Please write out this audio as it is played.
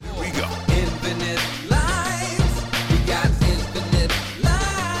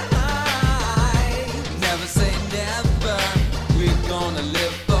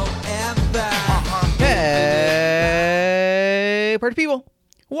Party people,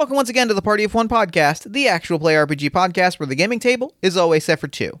 welcome once again to the Party of One podcast, the actual play RPG podcast where the gaming table is always set for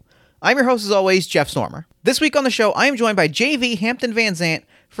two. I'm your host as always, Jeff Stormer. This week on the show, I am joined by JV Hampton Van Zant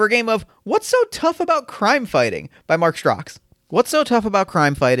for a game of What's So Tough About Crime Fighting by Mark Strox. What's So Tough About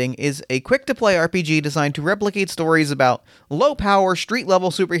Crime Fighting is a quick-to-play RPG designed to replicate stories about low-power,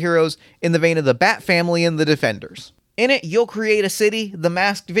 street-level superheroes in the vein of the Bat Family and the Defenders. In it, you'll create a city, the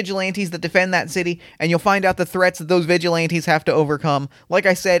masked vigilantes that defend that city, and you'll find out the threats that those vigilantes have to overcome. Like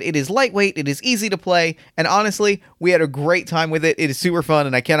I said, it is lightweight, it is easy to play, and honestly, we had a great time with it. It is super fun,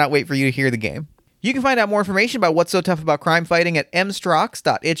 and I cannot wait for you to hear the game. You can find out more information about What's So Tough About Crime Fighting at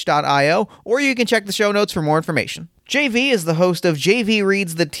mstrox.itch.io, or you can check the show notes for more information. JV is the host of JV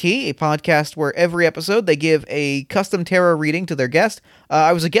Reads the Tea, a podcast where every episode they give a custom tarot reading to their guest.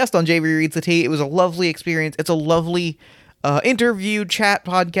 I was a guest on JV Reads the Tea. It was a lovely experience. It's a lovely interview chat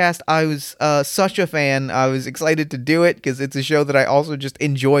podcast. I was such a fan. I was excited to do it because it's a show that I also just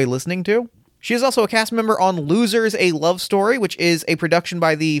enjoy listening to. She is also a cast member on Losers, A Love Story, which is a production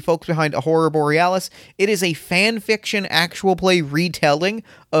by the folks behind Aurora Borealis. It is a fan fiction actual play retelling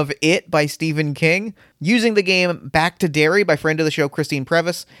of It by Stephen King, using the game Back to Derry by friend of the show Christine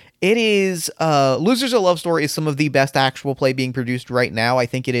Previs. It is, Losers, A Love Story is some of the best actual play being produced right now. I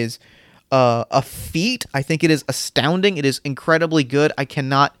think it is a feat. I think it is astounding. It is incredibly good. I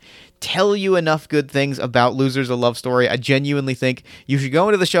cannot tell you enough good things about Losers, A Love Story. I genuinely think you should go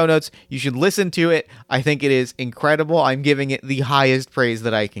into the show notes. You should listen to it. I think it is incredible. I'm giving it the highest praise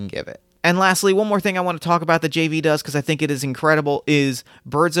that I can give it. And lastly, one more thing I want to talk about that JV does, because I think it is incredible, is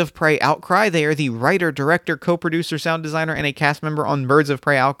Birds of Prey Outcry. They are the writer, director, co-producer, sound designer, and a cast member on Birds of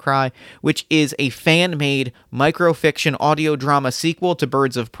Prey Outcry, which is a fan-made microfiction audio drama sequel to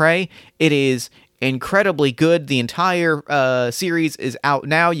Birds of Prey. It is incredibly good. The entire series is out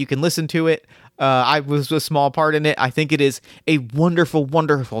now. You can listen to it. I was a small part in it. I think it is a wonderful,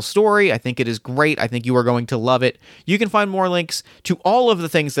 wonderful story. I think it is great. I think you are going to love it. You can find more links to all of the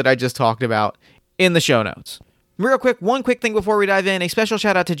things that I just talked about in the show notes. Real quick, one quick thing before we dive in. A special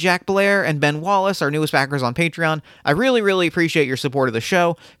shout out to Jack Blair and Ben Wallace, our newest backers on Patreon. I really, really appreciate your support of the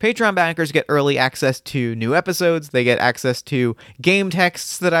show. Patreon backers get early access to new episodes. They get access to game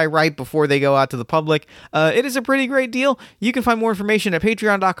texts that I write before they go out to the public. It is a pretty great deal. You can find more information at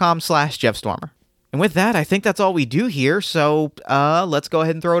patreon.com/JeffStormer. And with that, I think that's all we do here. So let's go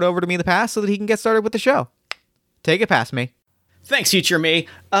ahead and throw it over to me, the Pass, so that he can get started with the show. Take it past me. Thanks, future me.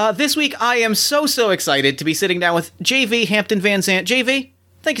 This week, I am so excited to be sitting down with JV Hampton Van Zant. JV,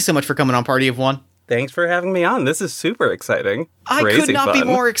 thank you so much for coming on Party of One. Thanks for having me on. This is super exciting. I could not be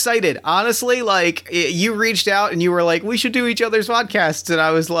more excited. Honestly, like, you reached out and you were like, we should do each other's podcasts. And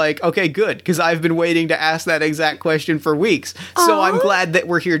I was like, okay, good. Because I've been waiting to ask that exact question for weeks. So I'm glad that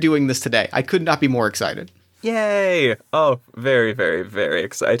we're here doing this today. I could not be more excited. Yay. Oh, very, very, very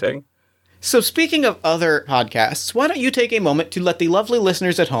exciting. So speaking of other podcasts, why don't you take a moment to let the lovely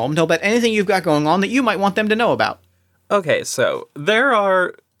listeners at home know about anything you've got going on that you might want them to know about? Okay, so there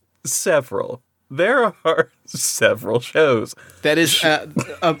are several shows. That is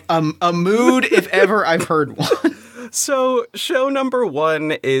a mood if ever I've heard one. So show number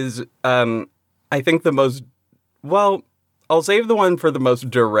one is, I think the most, well, I'll save the one for the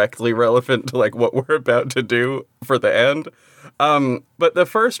most directly relevant to like what we're about to do for the end. But the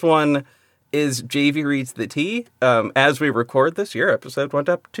first one is JV Reads the Tea. As we record this, your episode went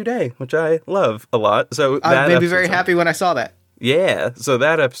up today, which I love a lot. So I made me very happy when I saw that. Yeah, so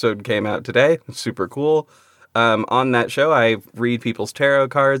that episode came out today. Super cool. On that show, I read people's tarot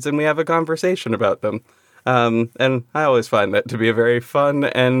cards and we have a conversation about them. And I always find that to be a very fun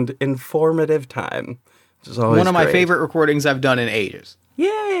and informative time. Which is always one of my great. favorite recordings I've done in ages.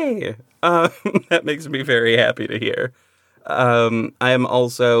 Yay! That makes me very happy to hear. I am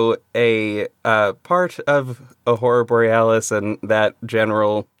also a part of Aurora Borealis and that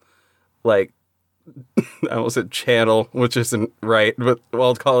general, like, I almost said channel, which isn't right, but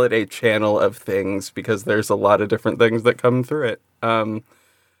I'll call it a channel of things because there's a lot of different things that come through it.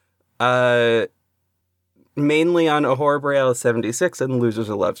 Mainly on Aurora Borealis 76 and Losers,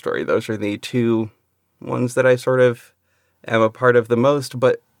 A Love Story. Those are the two ones that I sort of am a part of the most,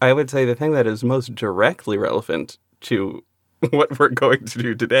 but I would say the thing that is most directly relevant to what we're going to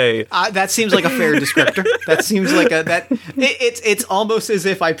do today. That seems like a fair descriptor. That seems like it's almost as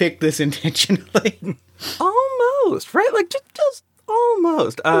if I picked this intentionally. Almost, right? Like just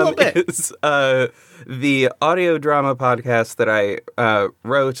almost. A little bit. It's the audio drama podcast that I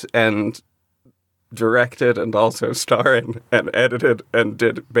wrote and directed and also starred and edited and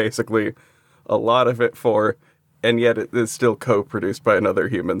did basically a lot of it for, and yet it is still co-produced by another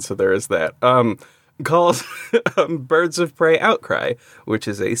human, so there is that. called Birds of Prey Outcry, which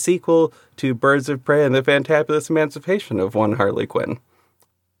is a sequel to Birds of Prey and the Fantabulous Emancipation of One Harley Quinn.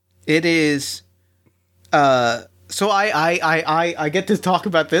 It is... So I get to talk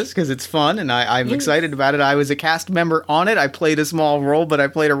about this because it's fun and I'm excited about it. I was a cast member on it. I played a small role, but I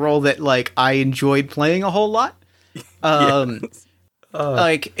played a role that like I enjoyed playing a whole lot. Yes.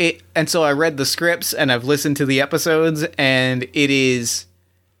 Like it, and so I read the scripts and I've listened to the episodes, and it's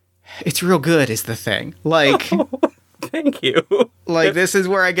real good. Is the thing like? Thank you. Like this is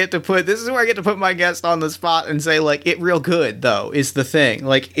where I get to put my guest on the spot and say like it real good though is the thing.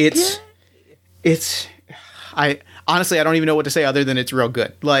 Like it's. I honestly, I don't even know what to say other than it's real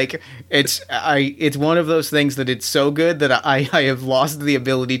good. Like it's one of those things that it's so good that I have lost the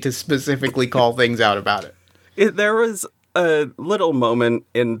ability to specifically call things out about it. There was a little moment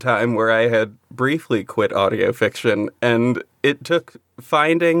in time where I had briefly quit audio fiction, and it took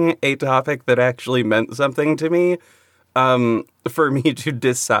finding a topic that actually meant something to me, for me to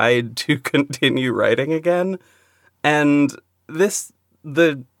decide to continue writing again. And this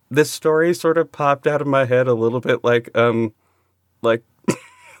story sort of popped out of my head a little bit like a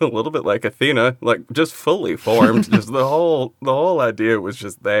little bit like Athena, like just fully formed. Just the whole idea was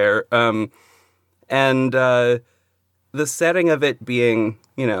just there. And the setting of it being,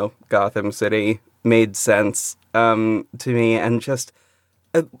 Gotham City made sense to me. And just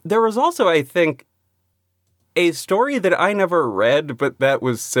there was also, I think, a story that I never read, but that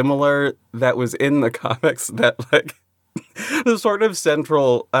was similar, that was in the comics, that like the sort of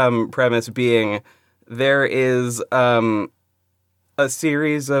central premise being there is a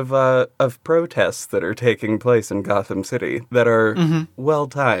series of protests that are taking place in Gotham City that are well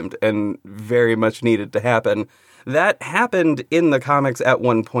timed and very much needed to happen. That happened in the comics at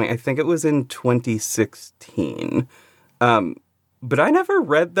one point. I think it was in 2016. But I never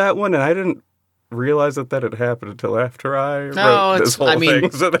read that one, and I didn't realize that had happened until after I wrote this whole thing.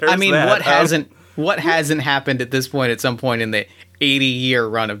 So what hasn't happened at this point at some point in the 80-year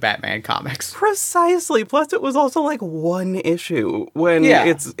run of Batman comics? Precisely. Plus, it was also like one issue when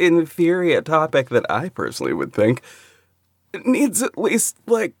it's in theory a topic that I personally would think needs at least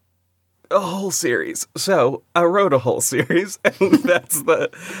like a whole series. So I wrote a whole series, and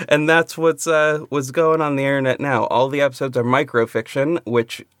that's what's going on the internet now. All the episodes are microfiction,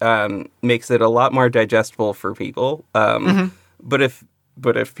 which makes it a lot more digestible for people. But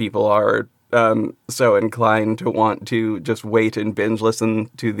if people are so inclined to want to just wait and binge listen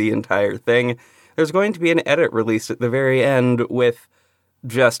to the entire thing, there's going to be an edit released at the very end with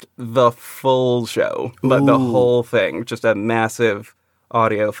just the full show, but the whole thing, just a massive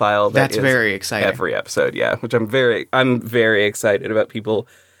audio file. That's very exciting. Every episode, yeah, which I'm very excited about people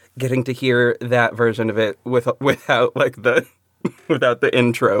getting to hear that version of it without like without the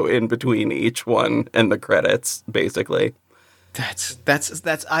intro in between each one and the credits, basically. That's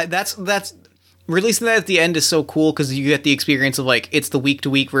releasing that at the end is so cool because you get the experience of like it's the week to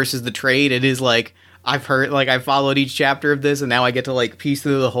week versus the trade. It is like I've followed each chapter of this, and now I get to like piece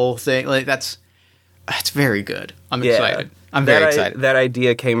through the whole thing. Like that's very good. I'm excited. I'm very excited. That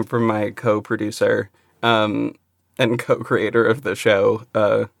idea came from my co-producer and co-creator of the show,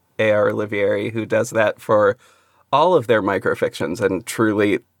 A.R. Olivieri, who does that for all of their microfictions, and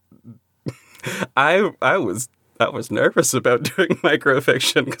truly, I was nervous about doing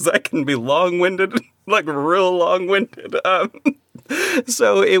microfiction because I can be long-winded, like real long-winded.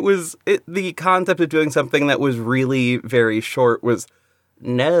 So the concept of doing something that was really very short was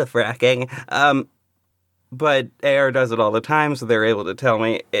nerve-wracking. But AR does it all the time, so they're able to tell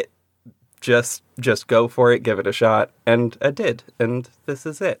me it. Just go for it, give it a shot, and I did, and this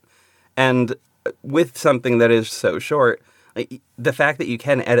is it. And with something that is so short, like, the fact that you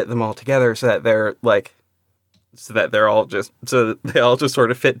can edit them all together so that they all just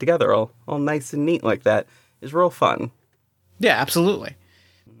sort of fit together, all nice and neat like that, is real fun. Yeah, absolutely.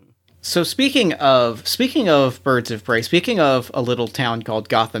 So speaking of Birds of Prey, speaking of a little town called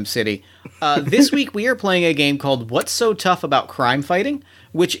Gotham City, this week we are playing a game called What's So Tough About Crime Fighting,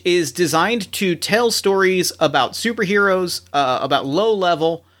 which is designed to tell stories about superheroes, about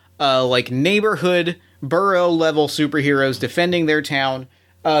low-level, like neighborhood, borough-level superheroes defending their town.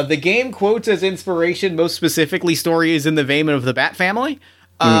 The game quotes as inspiration, most specifically, stories in the vein of the Bat Family.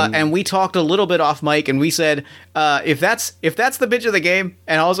 And we talked a little bit off mic, and we said, if that's the pitch of the game,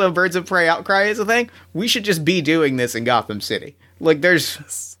 and also Birds of Prey Outcry is a thing, we should just be doing this in Gotham City. Like,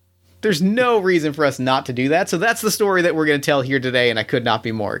 there's no reason for us not to do that. So that's the story that we're going to tell here today, and I could not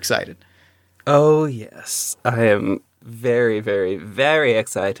be more excited. Oh, yes. I am very, very, very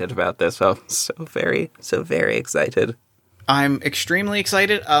excited about this. Oh, so very excited. I'm extremely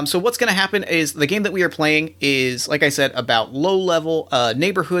excited. So what's going to happen is the game that we are playing is, like I said, about low-level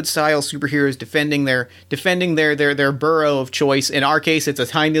neighborhood-style superheroes defending their borough of choice. In our case, it's a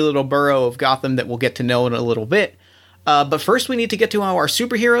tiny little borough of Gotham that we'll get to know in a little bit. But first, we need to get to our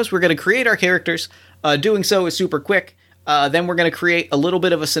superheroes. We're going to create our characters. Doing so is super quick. Then we're going to create a little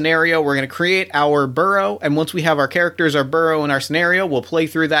bit of a scenario. We're going to create our borough, and once we have our characters, our borough, and our scenario, we'll play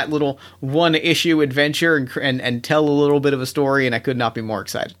through that little one-issue adventure and tell a little bit of a story, and I could not be more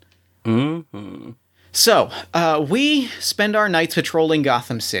excited. Mm-hmm. So, we spend our nights patrolling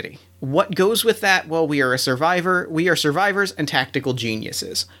Gotham City. What goes with that? Well, we are survivors and tactical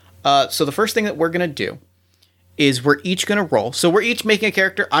geniuses. So the first thing that we're going to do is we're each going to roll. So we're each making a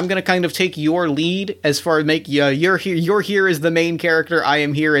character. I'm going to kind of take your lead as far as you're here as the main character. I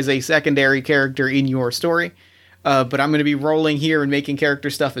am here as a secondary character in your story. But I'm going to be rolling here and making character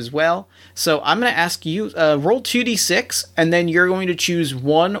stuff as well. So I'm going to ask you, roll 2d6, and then you're going to choose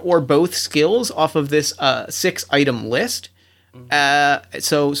one or both skills off of this 6-item list.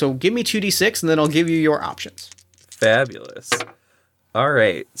 So give me 2d6, and then I'll give you your options. Fabulous. All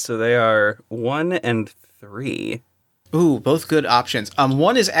right, so they are 1 and 3. Ooh, both good options.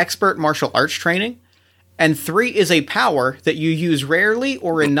 1 is expert martial arts training, and 3 is a power that you use rarely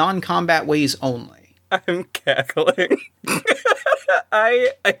or in non-combat ways only. I'm cackling.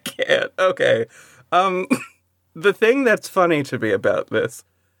 I can't. Okay. The thing that's funny to me about this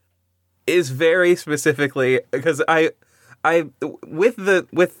is very specifically because I with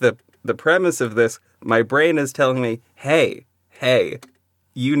the premise of this, my brain is telling me, hey,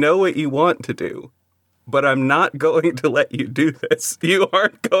 you know what you want to do. But I'm not going to let you do this. You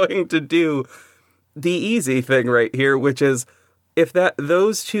aren't going to do the easy thing right here, which is if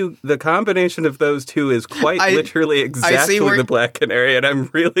the combination of those two is quite literally exactly the Black Canary, and I'm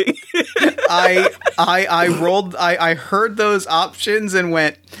really I heard those options and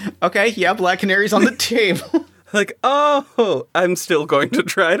went, okay, yeah, Black Canary's on the table. Like, oh, I'm still going to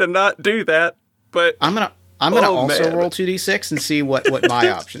try to not do that, but I'm gonna also roll 2d6 and see what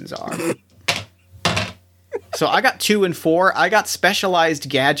my options are. So I got 2 and 4. I got specialized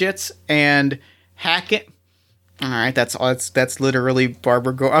gadgets and hack it. All right, that's literally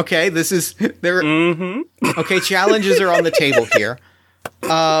Barbara Gordon. Okay, this is there. Mm-hmm. Okay, challenges are on the table here.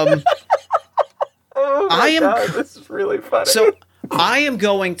 Oh my God, this is really funny. So I am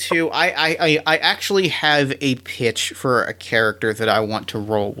going to. I actually have a pitch for a character that I want to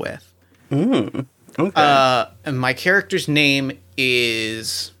roll with. Okay. And my character's name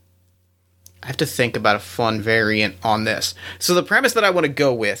is. I have to think about a fun variant on this. So the premise that I want to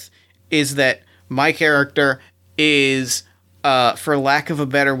go with is that my character is, for lack of a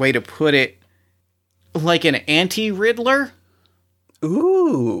better way to put it, like an anti-Riddler.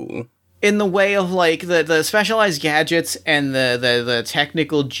 Ooh. In the way of, like, the specialized gadgets and the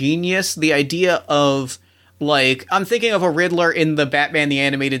technical genius. The idea of, like, I'm thinking of a Riddler in the Batman the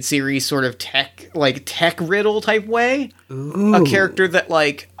Animated Series sort of tech riddle type way. Ooh. A character that,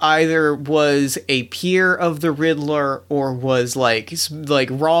 like, either was a peer of the Riddler or was, like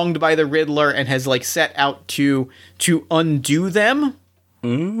wronged by the Riddler and has, like, set out to undo them.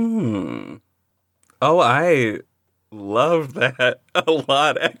 Oh, I love that a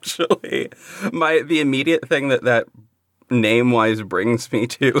lot, actually. The immediate thing that name-wise brings me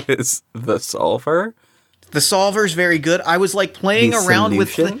to is the Solver. The Solver's very good. I was like playing around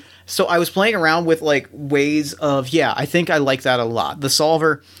with like ways of, yeah, I think I like that a lot. The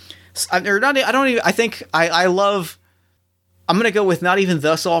Solver, I'm going to go with not even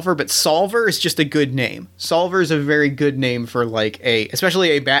the Solver, but Solver is just a good name. Solver is a very good name for like especially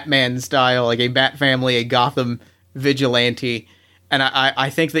a Batman style, like a Bat Family, a Gotham vigilante. And I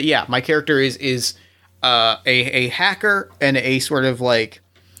think that, yeah, my character is a hacker and a sort of like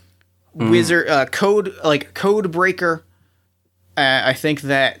wizard, code breaker. I think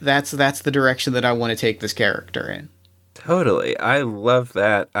that's the direction that I want to take this character in. Totally. I love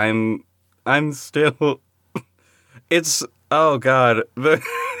that. I'm still it's oh God.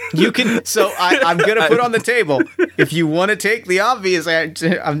 You can I'm gonna put on the table. If you want to take the obvious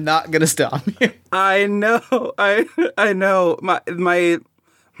answer, I'm not gonna stop you. I know. I know.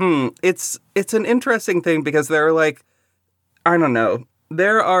 It's an interesting thing because there are like, I don't know.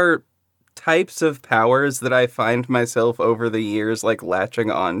 There are types of powers that I find myself over the years like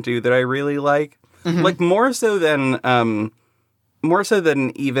latching onto that I really like. Mm-hmm. Like more so than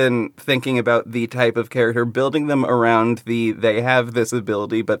even thinking about the type of character, building them around they have this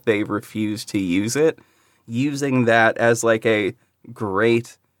ability but they refuse to use it. Using that as like a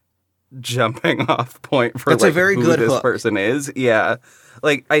great jumping off point for that's like a very who good this hook. Person is. Yeah.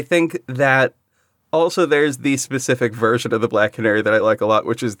 Like I think that Also, there's the specific version of the Black Canary that I like a lot,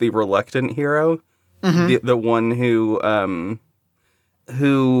 which is the reluctant hero. The one who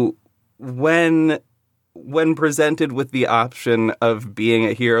when presented with the option of being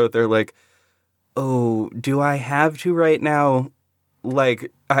a hero, they're like, oh, do I have to right now?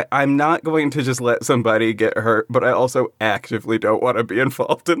 Like, I'm not going to just let somebody get hurt, but I also actively don't want to be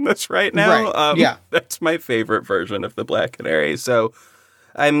involved in this right now. Right. Yeah. That's my favorite version of the Black Canary. So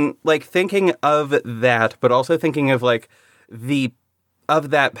I'm, like, thinking of that, but also thinking of, like, of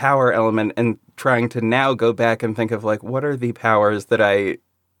that power element and trying to now go back and think of, like, what are the powers that I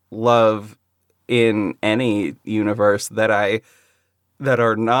love in any universe that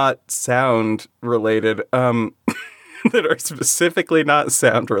are not sound related, that are specifically not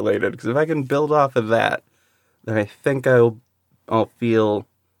sound related. Because if I can build off of that, then I think I'll feel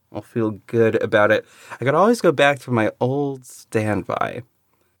good about it. I could always go back to my old standby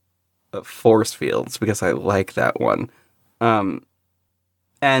of force fields because I like that one. And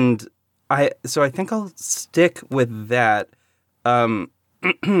I think I'll stick with that. So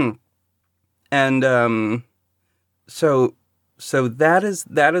that is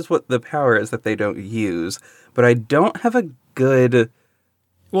what the power is that they don't use, but I don't have a good.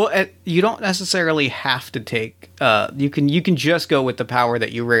 Well, you don't necessarily have to take. You can just go with the power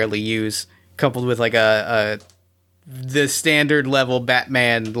that you rarely use, coupled with like the standard level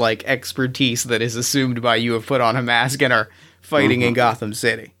Batman like expertise that is assumed by you have put on a mask and are fighting in Gotham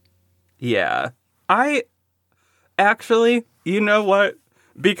City. Yeah, I actually, you know what?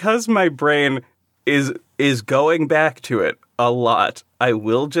 Because my brain is going back to it a lot, I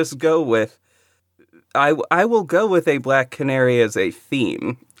will just go with I will go with a Black Canary as a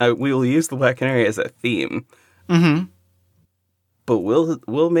theme. We will use the Black Canary as a theme. Mm-hmm. But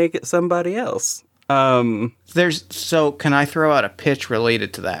we'll make it somebody else. So can I throw out a pitch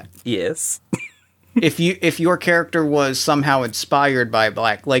related to that? Yes. If your character was somehow inspired by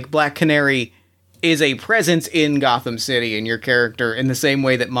Black Canary is a presence in Gotham City, and your character, in the same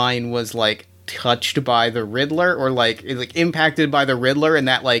way that mine was like touched by the Riddler, or like impacted by the Riddler, and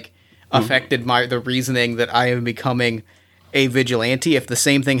that like affected the reasoning that I am becoming a vigilante. If the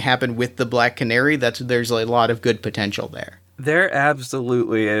same thing happened with the Black Canary, there's a lot of good potential there. There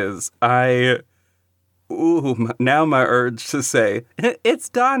absolutely is. Now my urge to say it's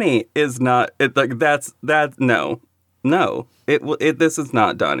Donnie is not it. Like that's no. This is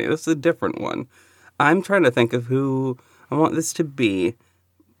not Donnie. This is a different one. I'm trying to think of who I want this to be,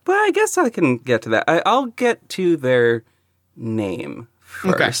 but I guess I can get to that. I'll get to their name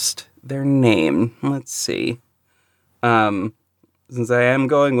first. Okay. Their name. Let's see. Since I am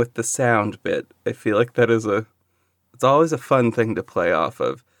going with the sound bit, I feel like it's always a fun thing to play off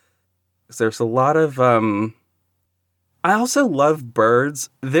of. There's a lot of, I also love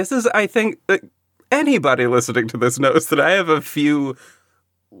birds. This is, I think, anybody listening to this knows that I have a few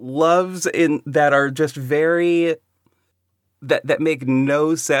loves that are just very, that make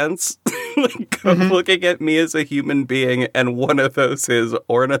no sense. Looking at me as a human being, and one of those is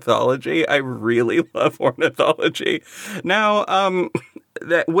ornithology. I really love ornithology. Now,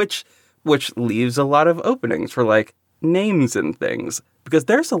 which leaves a lot of openings for, like, names and things, because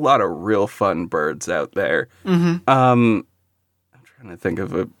there's a lot of real fun birds out there. I'm trying to think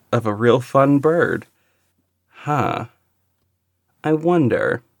of a real fun bird. I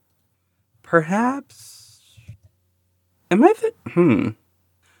wonder. Perhaps. Let's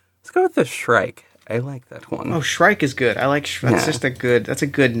go with the Shrike. I like that one. Oh, Shrike is good. I like Shrike. That's just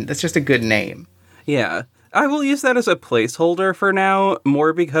a good name. Yeah. I will use that as a placeholder for now,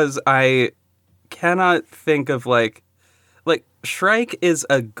 more because I cannot think of like Shrike is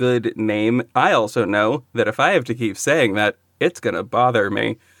a good name. I also know that if I have to keep saying that, it's going to bother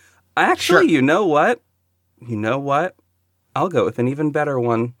me. Actually, sure. You know what? I'll go with an even better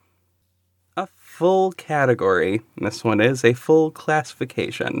one. A full category. This one is a full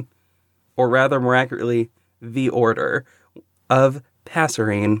classification. Or rather, more accurately, the order of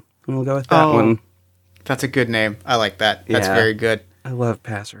Passerine. And we'll go with that one. That's a good name. I like that. That's very good. I love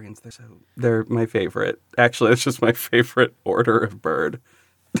passerines. They're my favorite. Actually, it's just my favorite order of bird.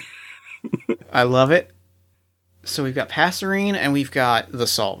 I love it. So we've got Passerine and we've got the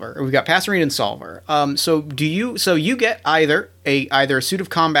Solver. We've got Passerine and Solver. So you get either a suit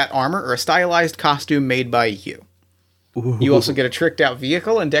of combat armor or a stylized costume made by you. Ooh. You also get a tricked out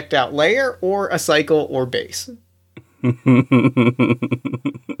vehicle and decked out lair, or a cycle or base.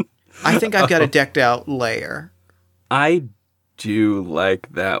 I think I've got a decked out lair. I do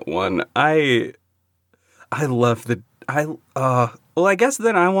like that one. I love well, I guess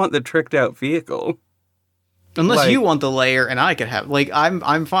then I want the tricked out vehicle. Unless like, you want the layer, and I could have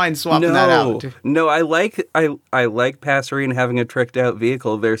I'm fine swapping that out. No, I like Passerine having a tricked out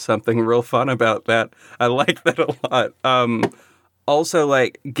vehicle. There's something real fun about that. I like that a lot. Also,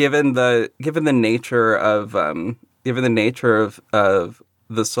 like given the nature of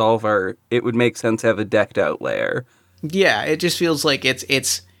the solver, it would make sense to have a decked out layer. Yeah, it just feels like it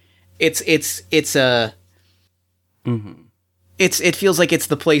feels like it's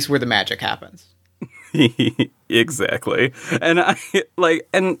the place where the magic happens. Exactly.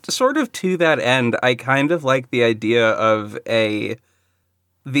 And sort of to that end, I kind of like the idea of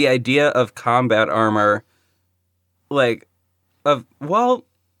combat armor,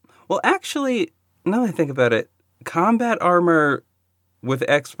 actually, now that I think about it, combat armor with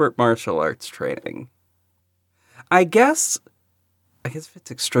expert martial arts training. I guess if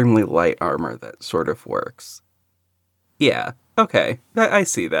it's extremely light armor, that sort of works. Yeah, okay, I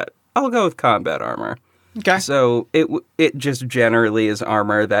see that. I'll go with combat armor. Okay. So it just generally is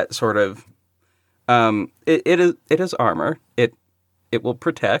armor that sort of it is armor. It will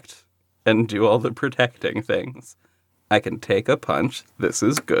protect and do all the protecting things. I can take a punch. This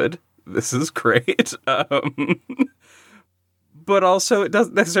is good. This is great. But also it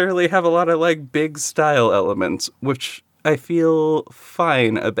doesn't necessarily have a lot of like big style elements, which I feel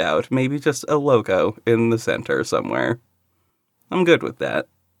fine about. Maybe just a logo in the center somewhere. I'm good with that.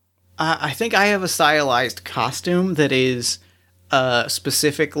 I think I have a stylized costume that is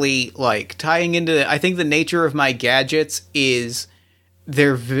specifically like tying into. I think the nature of my gadgets is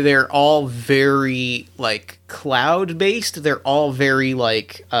they're all very like cloud based. They're all very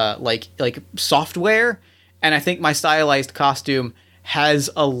like software, and I think my stylized costume has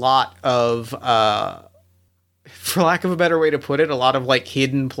a lot of, for lack of a better way to put it, a lot of like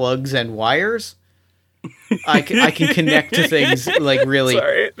hidden plugs and wires. I can connect to things like really.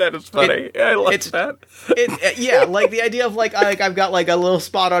 Sorry, that is funny. I like that. Yeah, like the idea of like I've got like a little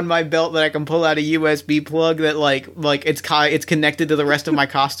spot on my belt that I can pull out a USB plug that like it's connected to the rest of my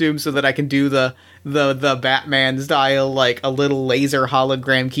costume so that I can do the Batman style, like a little laser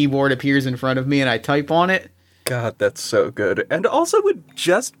hologram keyboard appears in front of me and I type on it. God, that's so good. And also would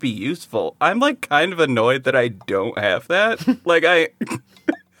just be useful. I'm like kind of annoyed that I don't have that. Like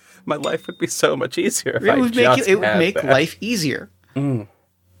my life would be so much easier if it would make life easier.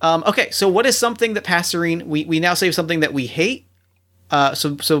 Okay, so what is something that Passerine... We now say something that we hate.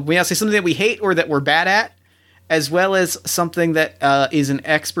 So we now say something that we hate or that we're bad at, as well as something that is an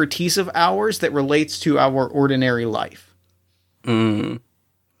expertise of ours that relates to our ordinary life.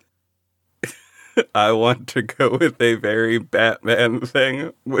 I want to go with a very Batman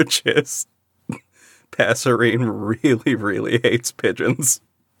thing, which is Passerine really, really hates pigeons.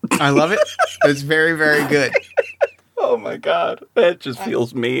 I love it. It's very, very good. Oh my god, that just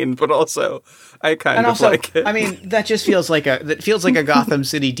feels mean, but also I kind of like it. I mean, that feels like a Gotham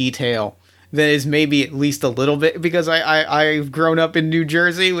City detail that is maybe at least a little bit, because I've grown up in New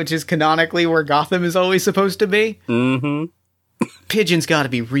Jersey, which is canonically where Gotham is always supposed to be. Mm-hmm. Pigeons got to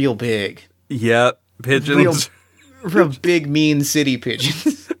be real big. Yep, pigeons. Real big, mean city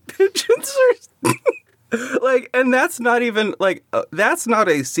pigeons. Pigeons are. Like, and that's not even, like, that's not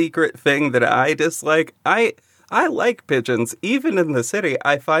a secret thing that I dislike. I like pigeons. Even in the city,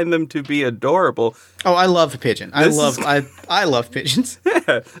 I find them to be adorable. Oh, I love pigeon. I love pigeons.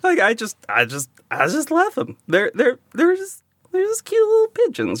 Yeah, like, I just love them. They're just cute little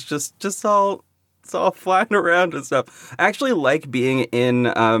pigeons. Just all flying around and stuff. I actually like being in,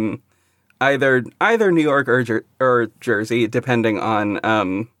 either New York or Jersey, depending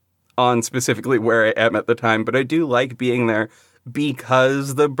on specifically where I am at the time, but I do like being there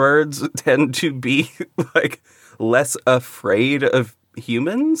because the birds tend to be like less afraid of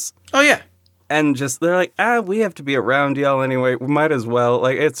humans. Oh yeah. And just they're like, we have to be around y'all anyway. We might as well.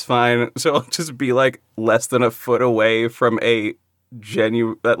 Like, it's fine. So I'll just be like less than a foot away from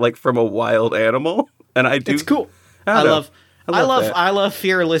from a wild animal. And I do. It's cool. I love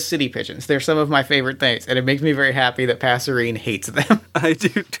fearless city pigeons. They're some of my favorite things, and it makes me very happy that Passerine hates them. I do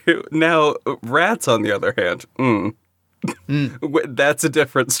too. Now, rats, on the other hand, that's a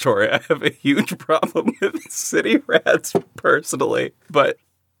different story. I have a huge problem with city rats personally, but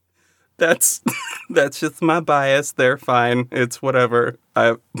that's just my bias. They're fine. It's whatever.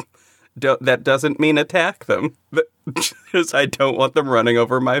 That doesn't mean attack them. Just I don't want them running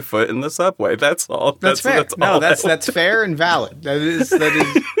over my foot in the subway. That's all. That's fair. That's fair and valid. That is.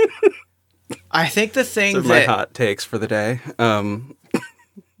 I think the thing that my hot takes for the day. I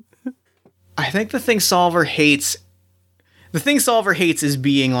think the thing Solver hates is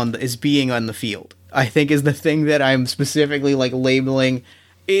being on the field. I think is the thing that I'm specifically like labeling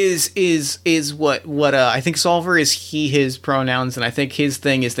is what I think Solver is he, his pronouns, and I think his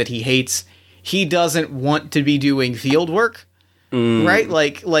thing is that he doesn't want to be doing field work. Right?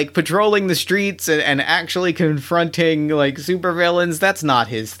 Like patrolling the streets and actually confronting like supervillains, that's not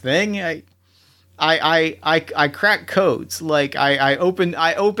his thing. I crack codes. Like I open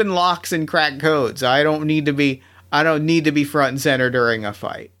locks and crack codes. I don't need to be front and center during a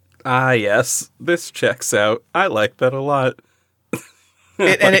fight. Ah, yes. This checks out. I like that a lot.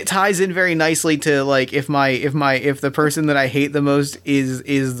 And it ties in very nicely to like if the person that I hate the most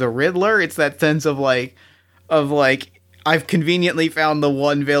is the Riddler, it's that sense of like I've conveniently found the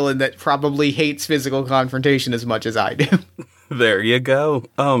one villain that probably hates physical confrontation as much as I do. There you go.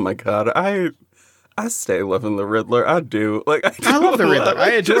 Oh my god, I stay loving the Riddler. I do. Like I love the Riddler. I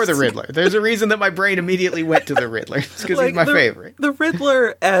adore the Riddler. There's a reason that my brain immediately went to the Riddler. It's because he's my favorite. The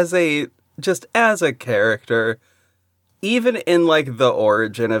Riddler as a character, even in like the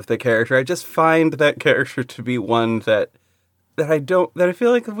origin of the character, I just find that character to be one that I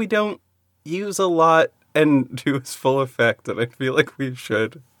feel like we don't use a lot and to its full effect, and I feel like we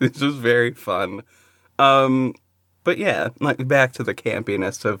should. It's just very fun. But yeah, like back to the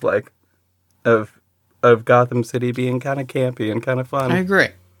campiness of like of Gotham City being kind of campy and kind of fun. I agree.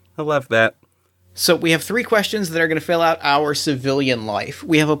 I love that. So we have 3 questions that are going to fill out our civilian life.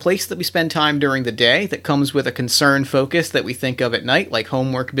 We have a place that we spend time during the day that comes with a concern focus that we think of at night, like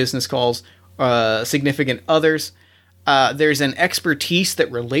homework, business calls, significant others. There's an expertise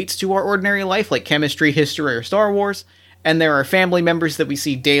that relates to our ordinary life, like chemistry, history, or Star Wars. And there are family members that we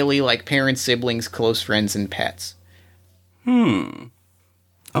see daily, like parents, siblings, close friends, and pets. All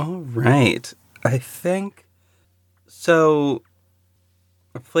right. I think so.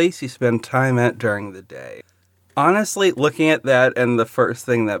 A place you spend time at during the day. Honestly, looking at that and the first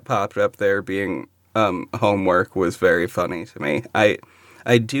thing that popped up there being homework was very funny to me. I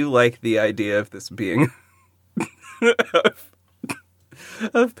do like the idea of this being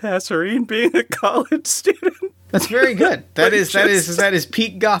of Passerine being a college student. That's very good. That is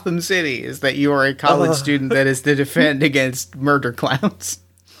peak Gotham City, is that you are a college student that is to defend against murder clowns.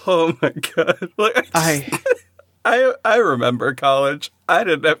 Oh my god. Like, I remember college. I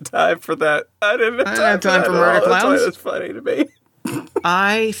didn't have time for that. I didn't have time for murder clowns. That's why it was funny to me.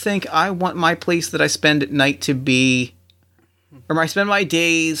 I think I want my place that I spend at night to be, or I spend my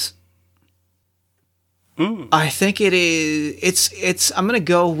days. I think it is. It's. I'm gonna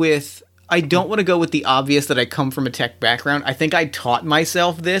go with. I don't want to go with the obvious that I come from a tech background. I think I taught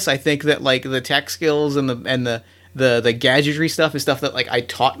myself this. I think that like the tech skills and the gadgetry stuff is stuff that like I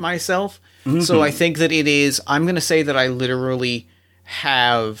taught myself. Mm-hmm. So I think that it is. I'm gonna say that I literally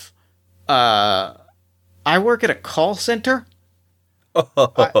have. I work at a call center.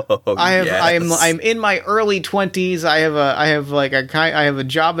 I'm in my early 20s. I have a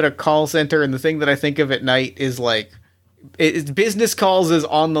job at a call center, and the thing that I think of at night is like business calls is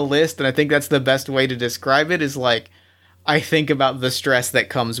on the list, and I think that's the best way to describe it. Is like I think about the stress that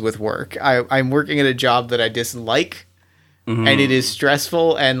comes with work. I'm working at a job that I dislike, and it is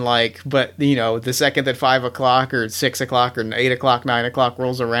stressful, and like, but you know, the second that 5 o'clock or 6 o'clock or 8 o'clock, 9 o'clock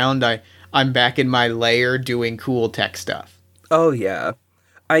rolls around, I'm back in my lair doing cool tech stuff. Oh, yeah.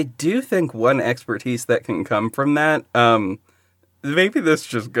 I do think one expertise that can come from that, maybe this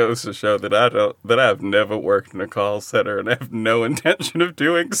just goes to show that I've never worked in a call center and I have no intention of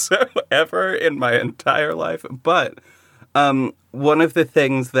doing so ever in my entire life. But one of the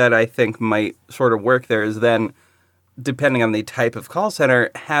things that I think might sort of work there is then, depending on the type of call center,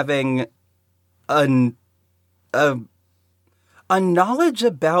 having a knowledge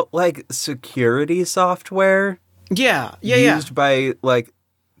about like security software. Used by like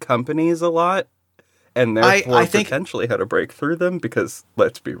companies a lot, and therefore I think potentially how to break through them. Because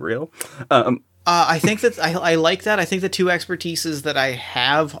let's be real, I think that I like that. I think the 2 expertises that I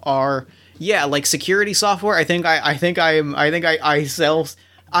have are like security software. I sell.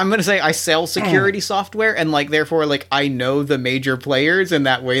 I'm gonna say I sell security software, and like therefore like I know the major players in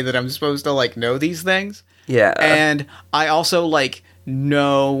that way that I'm supposed to like know these things. Yeah, and I also like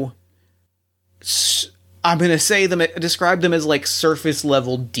know. I'm going to describe them as like surface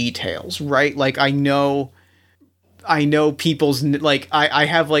level details, right? Like I know people's, like I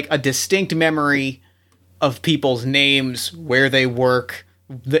have like a distinct memory of people's names, where they work,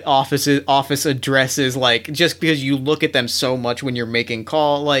 the office addresses, like just because you look at them so much when you're making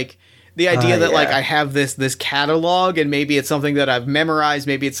call, like the idea that like I have this catalog, and maybe it's something that I've memorized,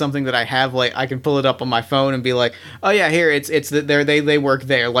 maybe it's something that I have, like I can pull it up on my phone and be like, oh yeah, here they work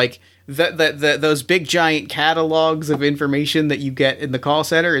there, like. Those big giant catalogs of information that you get in the call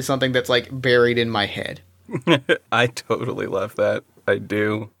center is something that's like buried in my head. I totally love that. I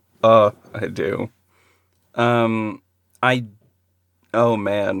do. I do. Oh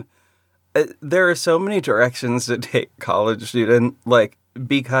man. There are so many directions to take college student, like,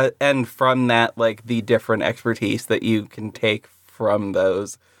 because, and from that, like, the different expertise that you can take from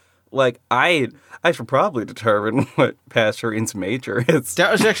those. Like, I should probably determine what Pastorine's major is.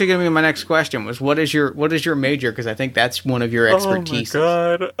 That was actually going to be my next question, was what is your major? Because I think that's one of your expertise.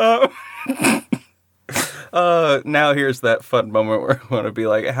 Oh my god. Now here's that fun moment where I want to be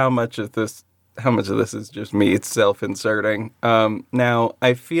like, how much of this is just me self-inserting? Now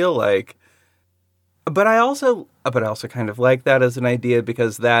I feel like, but I also kind of like that as an idea,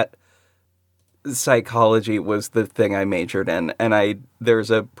 because that psychology was the thing I majored in, and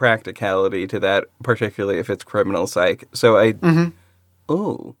there's a practicality to that, particularly if it's criminal psych. So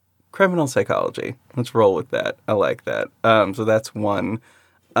criminal psychology. Let's roll with that. I like that. So that's one.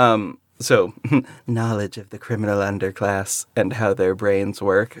 So knowledge of the criminal underclass and how their brains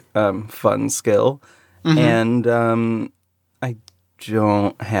work. Fun skill. And I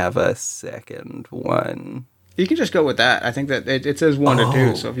don't have a second one. You can just go with that. I think that it says 1 or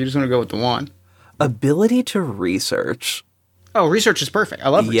 2, so if you just want to go with the 1. Ability to research. Oh, research is perfect. I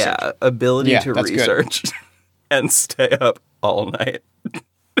love research. Yeah, ability to research and stay up all night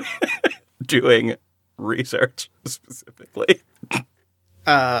doing research specifically.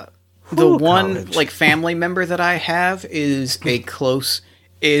 The one college. Like family member that I have is a close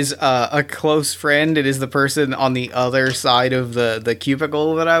friend. It is the person on the other side of the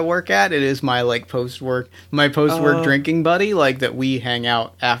cubicle that I work at. It is my like post work drinking buddy, like that we hang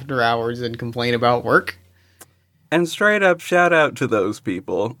out after hours and complain about work. And straight up, shout out to those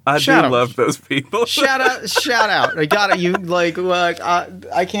people. I love those people. Shout out. I got it. You like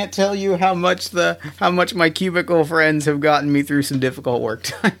I can't tell you how much my cubicle friends have gotten me through some difficult work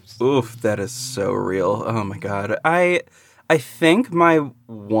times. Oof, that is so real. Oh my god. I think my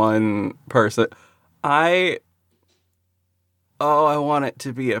one person, I want it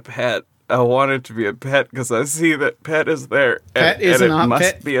to be a pet. I want it to be a pet because I see that pet is there. Pet is not must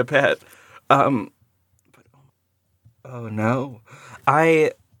pet. Be a pet. But oh no. All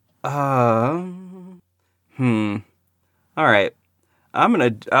right. I'm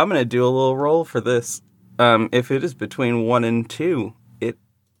gonna do a little roll for this. If it is between 1 and 2,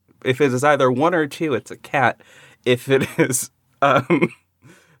 if it is either 1 or 2, it's a cat. If it is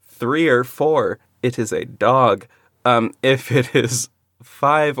 3 or 4, it is a dog. If it is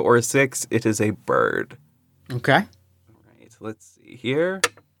 5 or 6, it is a bird. Okay. All right, let's see here.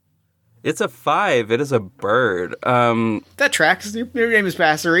 It's a 5. It is a bird. That tracks. Your name is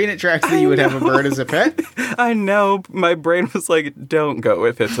Passerine. It tracks that you would have a bird as a pet. I know. My brain was like, don't go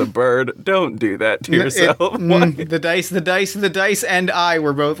with it's a bird. Don't do that to yourself. The dice, and I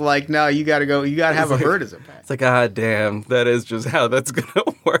were both like, no, you gotta go. You gotta have a bird as a pet. It's like, damn, that is just how that's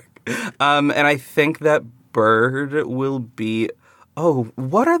gonna work. And I think that bird will be... Oh,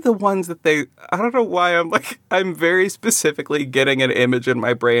 what are the ones that I don't know why I'm very specifically getting an image in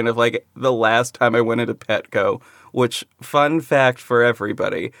my brain of like the last time I went into Petco, which, fun fact for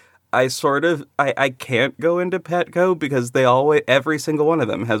everybody, I can't go into Petco because every single one of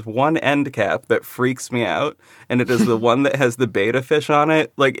them has one end cap that freaks me out, and it is the one that has the beta fish on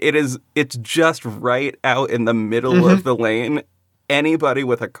it. Like it's just right out in the middle of the lane. Anybody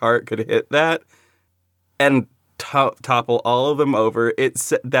with a cart could hit that and topple all of them over.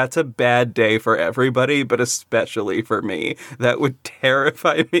 That's a bad day for everybody, but especially for me. That would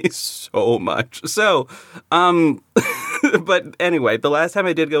terrify me so much. So, but anyway, the last time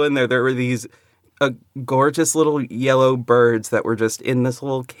I did go in there were these gorgeous little yellow birds that were just in this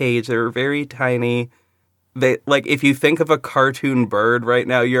little cage. They were very tiny. They, like, if you think of a cartoon bird right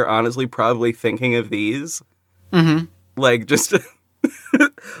now, you're honestly probably thinking of these. Mm-hmm. Like, just...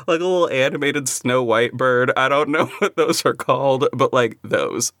 like a little animated Snow White bird. I don't know what those are called, but like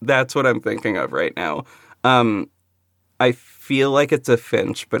those. That's what I'm thinking of right now. I feel like it's a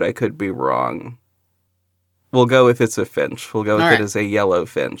finch, but I could be wrong. We'll go with it's a finch. We'll go with it as a yellow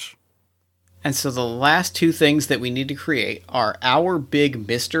finch. And so the last 2 things that we need to create are our big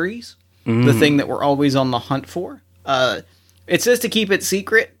mysteries, the thing that we're always on the hunt for. It says to keep it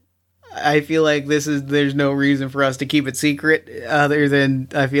secret. I feel like there's no reason for us to keep it secret other than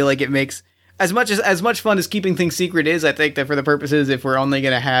I feel like it makes as much fun as keeping things secret is. I think that for the purposes, if we're only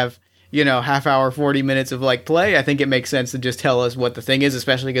going to have, half hour, 40 minutes of like play, I think it makes sense to just tell us what the thing is,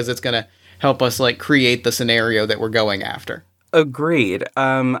 especially because it's going to help us like create the scenario that we're going after. Agreed.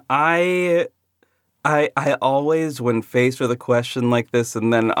 I always, when faced with a question like this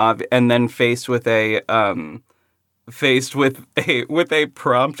and then faced with a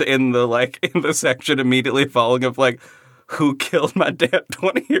prompt in the section immediately following of like, who killed my dad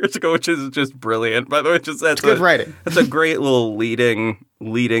 20 years ago, which is just brilliant. By the way, that's good writing. That's a great little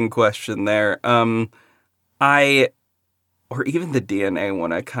leading question there. Or even the DNA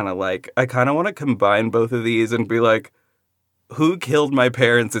one, I kind of like. I kind of want to combine both of these and be like, who killed my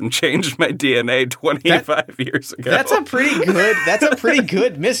parents and changed my DNA 25 years ago? That's a pretty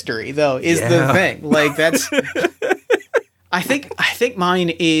good mystery, though, is the thing. Like, that's... I think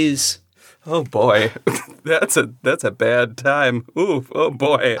mine is... Oh, boy. That's a bad time. Ooh, oh,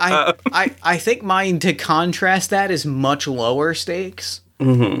 boy. I think mine, to contrast that, is much lower stakes.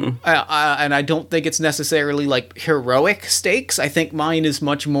 Mm-hmm. And I don't think it's necessarily, like, heroic stakes. I think mine is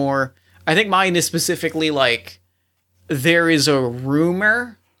much more... I think mine is specifically, like... There is a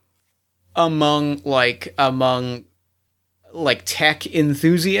rumor among tech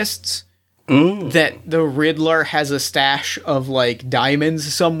enthusiasts that the Riddler has a stash of like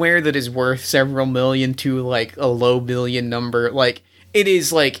diamonds somewhere that is worth several million to like a low billion number. Like it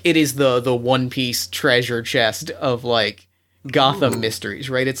is the One Piece treasure chest of like Gotham mysteries,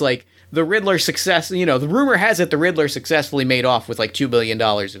 right? It's like the Riddler the rumor has it the Riddler successfully made off with like $2 billion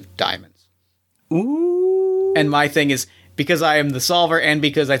of diamonds. Ooh. And my thing is, because I am the solver and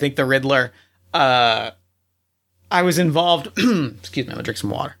because I think the Riddler, I was involved... Excuse me, I'm gonna drink some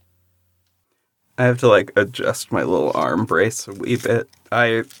water. I have to, like, adjust my little arm brace a wee bit.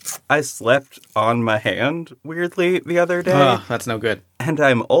 I slept on my hand, weirdly, the other day. Oh, that's no good. And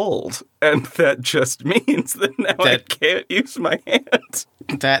I'm old. And that just means that now I can't use my hand.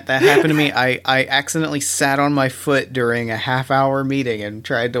 That happened to me. I accidentally sat on my foot during a half-hour meeting and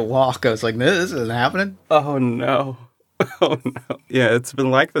tried to walk. I was like, this isn't happening. Oh, no. Oh, no. Yeah, it's been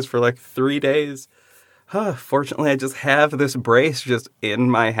like this for, like, 3 days. Fortunately, I just have this brace just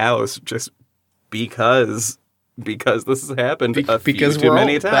in my house, just because this has happened because too we're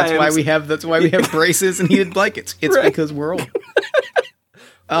many old. times. That's why we have braces and heated blankets. It's right. Because we're old.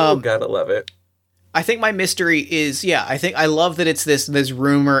 Gotta love it. I think my mystery is, I love that it's this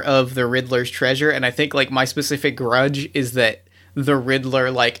rumor of the Riddler's treasure, and I think like my specific grudge is that the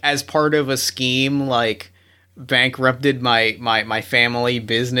Riddler, like as part of a scheme, like bankrupted my family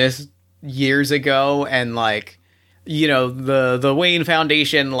business years ago, and like, you know, the Wayne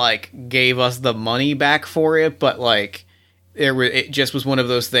Foundation like gave us the money back for it, but like it just was one of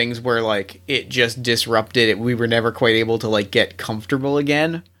those things where like it just disrupted it. We were never quite able to like get comfortable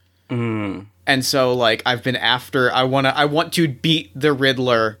again. And so like I've been after, I want to beat the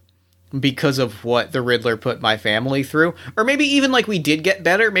Riddler because of what the Riddler put my family through. Or maybe even like we did get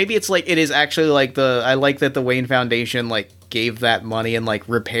better. Maybe it's like it is actually like I like that the Wayne Foundation like gave that money and like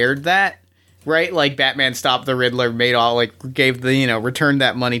repaired that. Right? Like Batman stopped the Riddler, gave the, returned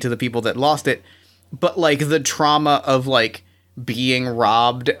that money to the people that lost it. But like the trauma of like being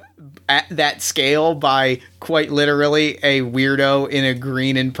robbed at that scale by quite literally a weirdo in a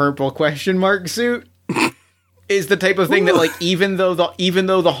green and purple question mark suit is the type of thing that like even though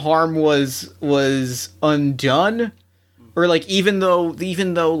the harm was undone, or like even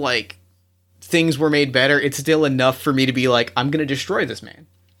though like things were made better, it's still enough for me to be like, I'm gonna destroy this man.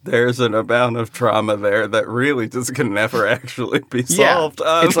 There's an amount of trauma there that really just can never actually be solved.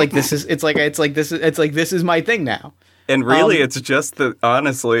 Yeah. It's like this is my thing now. And really, it's just that,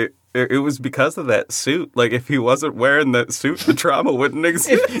 honestly, it was because of that suit. Like, if he wasn't wearing that suit, the trauma wouldn't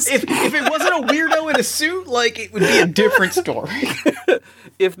exist. If it wasn't a weirdo in a suit, like, it would be a different story.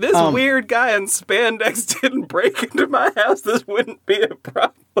 If this weird guy in spandex didn't break into my house, this wouldn't be a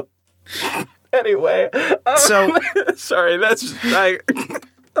problem. Anyway. So sorry, that's just,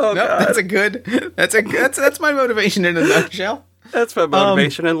 oh, no, God. That's my motivation in a nutshell. That's my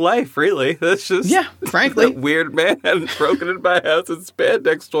motivation in life, really. That's just... Yeah, frankly. That weird man hadn't broken into my house in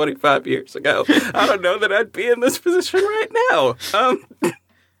spandex 25 years ago. I don't know that I'd be in this position right now.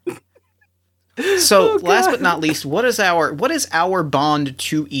 So, last but not least, what is our bond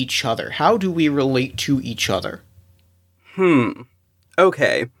to each other? How do we relate to each other?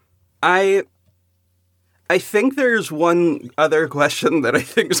 Okay. I think there's one other question that I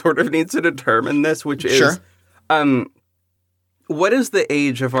think sort of needs to determine this, which is... Sure. What is the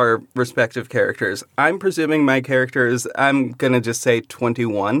age of our respective characters? I'm presuming my character is, I'm going to just say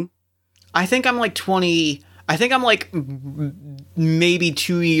 21. I think I'm like 20. I think I'm like maybe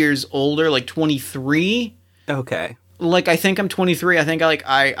 2 years older, like 23. Okay. Like, I think I'm 23. I think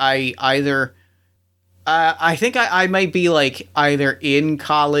I might be like either in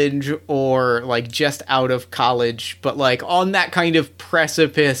college or like just out of college, but like on that kind of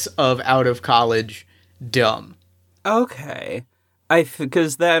precipice of out of college dumb. Okay.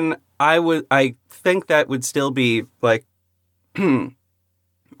 Because then I think that would still be, like,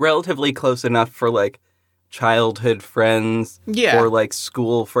 relatively close enough for, like, childhood friends Yeah. or like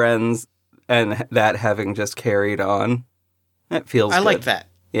school friends, and that having just carried on. That feels I good. like that.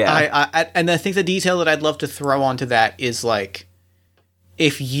 Yeah. And I think the detail that I'd love to throw onto that is like,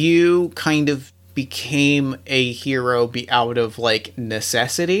 if you kind of became a hero out of like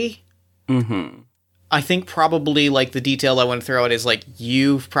necessity, I think probably like the detail I want to throw out is like,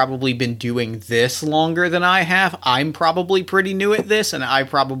 you've probably been doing this longer than I have. I'm probably pretty new at this, and I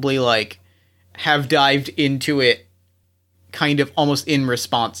probably like have dived into it kind of almost in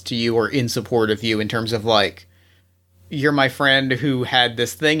response to you or in support of you, in terms of like, you're my friend who had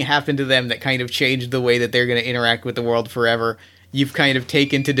this thing happen to them that kind of changed the way that they're going to interact with the world forever. You've kind of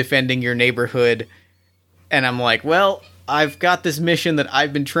taken to defending your neighborhood. And I'm like, well, I've got this mission that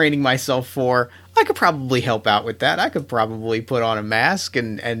I've been training myself for. I could probably help out with that. I could probably put on a mask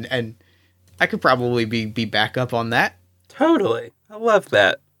and I could probably be back up on that. Totally. I love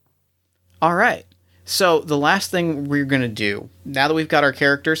that. All right. So the last thing we're going to do, now that we've got our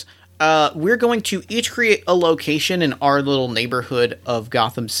characters, we're going to each create a location in our little neighborhood of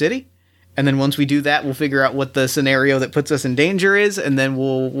Gotham City. And then once we do that, we'll figure out what the scenario that puts us in danger is, and then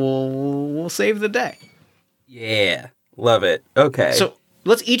we'll save the day. Yeah. Love it. Okay. So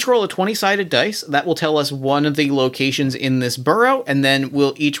let's each roll a 20-sided dice. That will tell us one of the locations in this borough, and then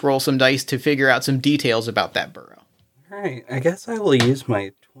we'll each roll some dice to figure out some details about that borough. All right. I guess I will use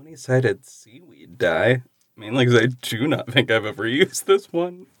my 20-sided seaweed die. Mainly because I do not think I've ever used this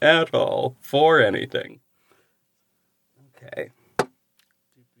one at all for anything. Okay.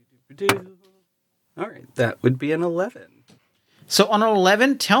 All right, that would be an 11. So on an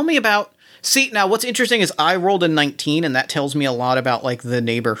 11, tell me about... See, now what's interesting is I rolled a 19, and that tells me a lot about like the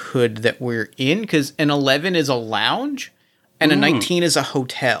neighborhood that we're in, because an 11 is a lounge, and a 19 is a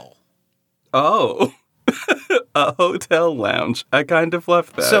hotel. Oh, a hotel lounge. I kind of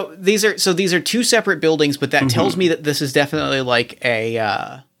love that. So these are two separate buildings, but that tells me that this is definitely like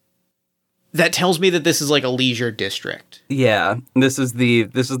a... that tells me that this is like a leisure district. Yeah, this is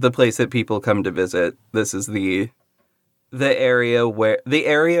the place that people come to visit. This is the area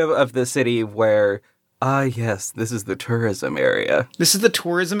of the city where, yes, this is the tourism area. This is the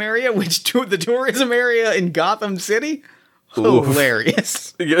tourism area? The tourism area in Gotham City? Oof.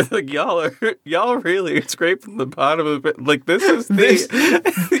 Hilarious. Yeah, like y'all really scraping the bottom of it. Like this is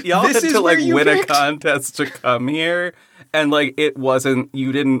the y'all this had is to like where you win picked? a contest to come here, and like it wasn't.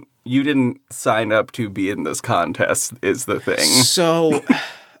 You didn't sign up to be in this contest. Is the thing. So,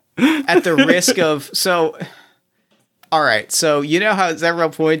 at the risk of all right. So you know how at several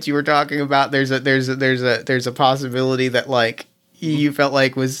points you were talking about there's a possibility that like you felt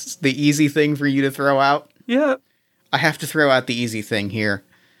like was the easy thing for you to throw out. Yeah. I have to throw out the easy thing here,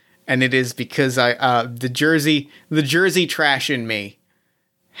 and it is because the Jersey trash in me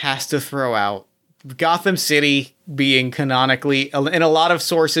has to throw out Gotham City being canonically, in a lot of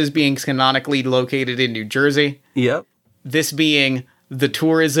sources, being canonically located in New Jersey. Yep. This being the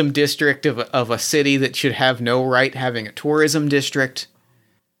tourism district of a city that should have no right having a tourism district.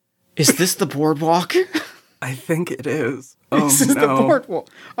 Is this the boardwalk? I think it is. Oh, This is the boardwalk.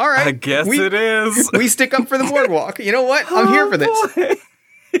 All right. I guess it is. We stick up for the boardwalk. You know what? I'm here for this. Boy.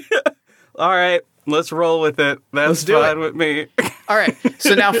 All right, let's roll with it. Let's That's do fine it. with me. All right.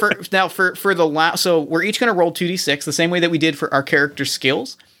 So now for the last, so we're each going to roll 2d6 the same way that we did for our character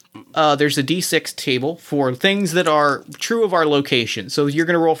skills. There's a d6 table for things that are true of our location. So you're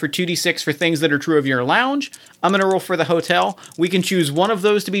going to roll for 2d6 for things that are true of your lounge. I'm going to roll for the hotel. We can choose one of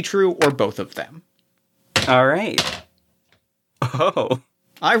those to be true or both of them. All right. Oh.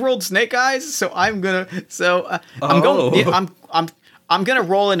 I rolled snake eyes, so I'm gonna. I'm gonna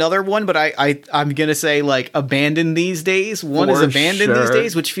roll another one, but I'm gonna say like abandon these days. One is For abandon these sure.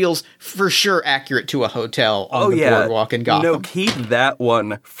 days, which feels for sure accurate to a hotel on the boardwalk in Gotham. No, keep that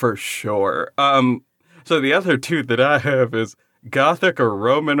one for sure. So the other two that I have is Gothic or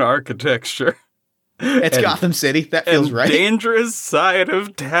Roman architecture. It's Gotham City. That feels and right. Dangerous side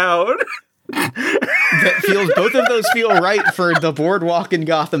of town. Both of those feel right for the boardwalk in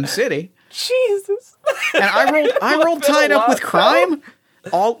Gotham City. Jesus. And I rolled tied up with crime.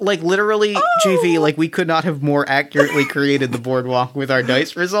 All like literally, JV, like we could not have more accurately created the boardwalk with our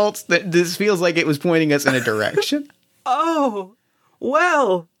dice results. This feels like it was pointing us in a direction. Oh,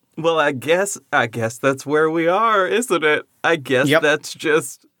 well, I guess that's where we are, isn't it? I guess that's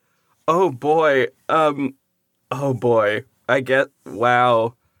just, oh boy, wow.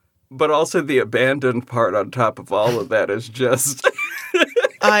 But also the abandoned part on top of all of that is just...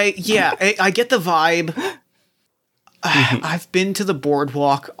 I get the vibe. I've been to the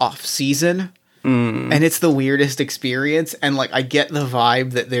boardwalk off season, and it's the weirdest experience. And like, I get the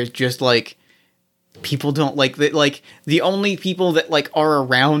vibe that there's just like, people don't like that. Like the only people that like are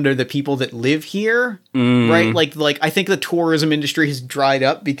around are the people that live here, right? Like I think the tourism industry has dried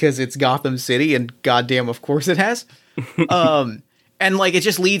up because it's Gotham City, and goddamn, of course it has. And like it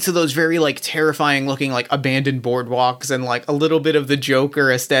just leads to those very like terrifying looking like abandoned boardwalks and like a little bit of the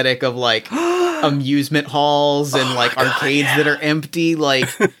Joker aesthetic of like amusement halls and like arcades that are empty, like.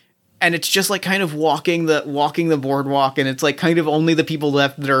 And it's just like kind of walking the boardwalk, and it's like kind of only the people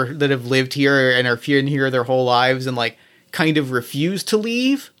left that have lived here and are here their whole lives and like kind of refuse to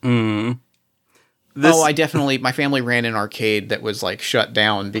leave. My family ran an arcade that was like shut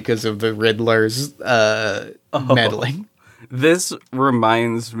down because of the Riddler's meddling. This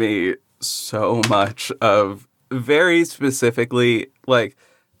reminds me so much of very specifically like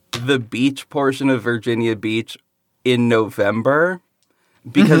the beach portion of Virginia Beach in November.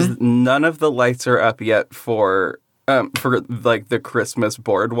 Because none of the lights are up yet for like the Christmas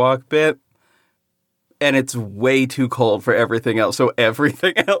boardwalk bit, and it's way too cold for everything else. So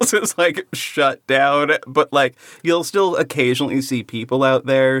everything else is like shut down, but like you'll still occasionally see people out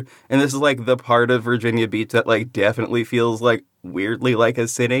there. And this is like the part of Virginia Beach that like definitely feels like weirdly like a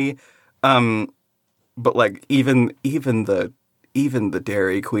city. But like even the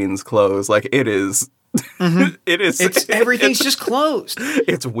Dairy Queen's closed. Like it is. Everything's just closed.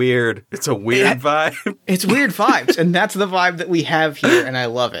 It's weird. It's a weird vibe. It's weird vibes, and that's the vibe that we have here, and I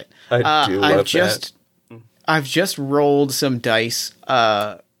love it. I do love that. I've just rolled some dice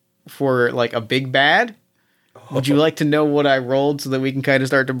for like a big bad. Would you like to know what I rolled so that we can kind of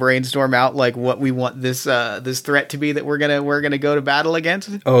start to brainstorm out like what we want this threat to be that we're gonna go to battle against?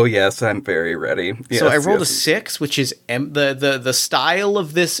 Oh yes, I'm very ready. Yes, so I rolled a 6, which is the style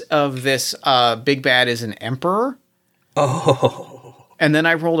of this big bad is an emperor. Oh. And then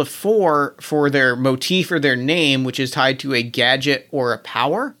I rolled a 4 for their motif or their name, which is tied to a gadget or a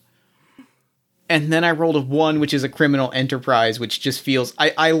power. And then I rolled a 1, which is a criminal enterprise, which just feels...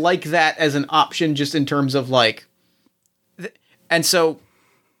 I like that as an option just in terms of, like... And so...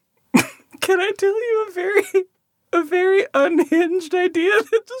 Can I tell you a very unhinged idea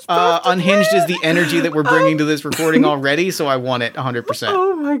that just unhinged is the energy that we're bringing to this recording already, so I want it 100%.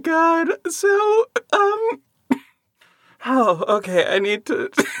 Oh my god. So, Oh, okay, I need to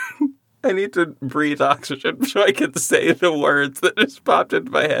breathe oxygen so I can say the words that just popped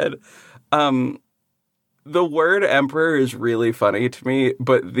into my head. The word emperor is really funny to me,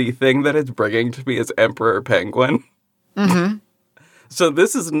 but the thing that it's bringing to me is Emperor Penguin. Mm-hmm. So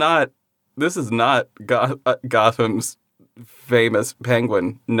this is not Gotham's famous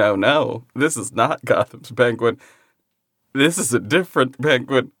penguin. No, this is not Gotham's penguin. This is a different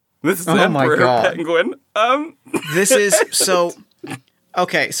penguin. This is Emperor Penguin. This is so.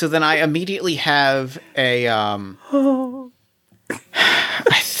 Okay, so then I immediately have a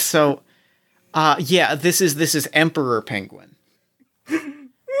this is Emperor Penguin.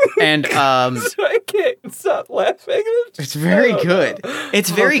 And so I can't stop laughing. It's very good.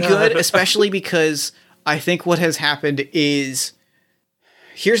 It's very good, especially because I think what has happened is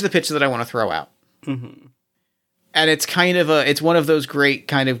here's the pitch that I want to throw out. Mm-hmm. And it's kind of it's one of those great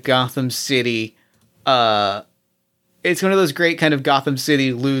kind of Gotham City it's one of those great kind of Gotham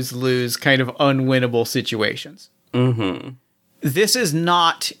City lose-lose kind of unwinnable situations. Mm-hmm. This is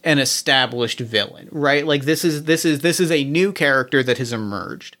not an established villain, right? Like this is a new character that has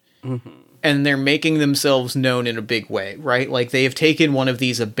emerged. Mm-hmm. And they're making themselves known in a big way, right? Like they have taken one of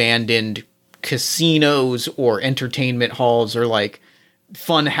these abandoned casinos or entertainment halls or like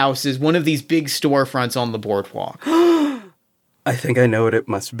fun houses, one of these big storefronts on the boardwalk. I think I know what it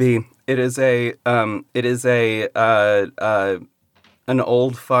must be. It is an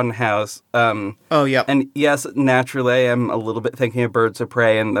old fun house. Oh, yeah. And yes, naturally, I am a little bit thinking of Birds of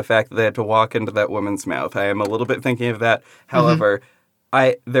Prey and the fact that they had to walk into that woman's mouth. I am a little bit thinking of that. However,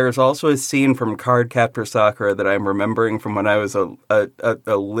 there's also a scene from Cardcaptor Sakura that I'm remembering from when I was a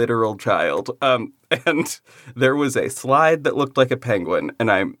literal child. And there was a slide that looked like a penguin,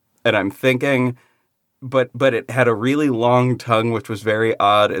 and I'm thinking, but it had a really long tongue, which was very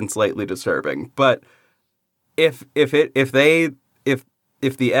odd and slightly disturbing. But if the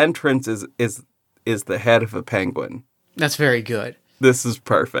entrance is the head of a penguin, that's very good. This is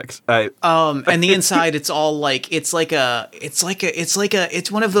perfect. And the inside, it's all like it's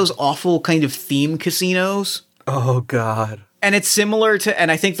one of those awful kind of theme casinos. Oh God. And it's similar to,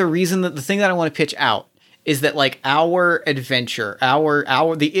 and I think the thing that I want to pitch out is that like our adventure,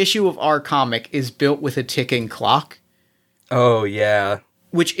 the issue of our comic is built with a ticking clock. Oh yeah.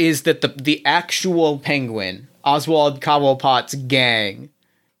 Which is that the actual penguin, Oswald Cobblepot's gang,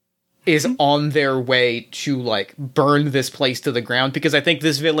 is on their way to like burn this place to the ground, because I think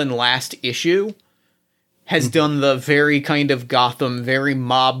this villain last issue has done the very kind of Gotham, very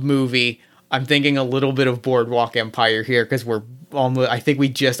mob movie. I'm thinking a little bit of Boardwalk Empire here, because I think we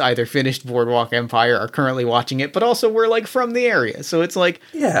just either finished Boardwalk Empire or currently watching it, but also we're like from the area. So it's like,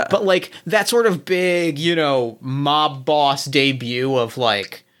 Yeah. but like that sort of big, mob boss debut of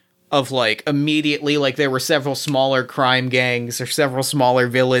immediately, like there were several smaller crime gangs or several smaller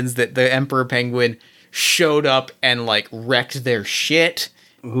villains that the Emperor Penguin showed up and like wrecked their shit.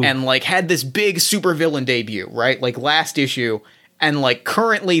 Ooh. And like had this big supervillain debut, right? Like last issue. And, like,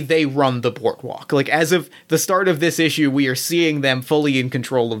 currently they run the boardwalk. Like, as of the start of this issue, we are seeing them fully in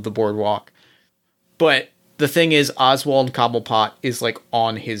control of the boardwalk. But the thing is, Oswald Cobblepot is, like,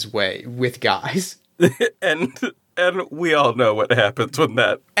 on his way with guys. and we all know what happens when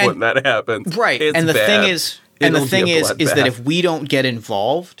that happens. Right. It's and the bad. thing is, Bloodbath. that if we don't get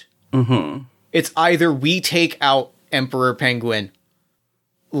involved, it's either we take out Emperor Penguin,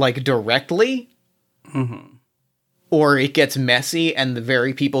 like, directly, or it gets messy, and the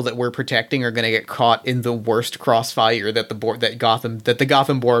very people that we're protecting are going to get caught in the worst crossfire that the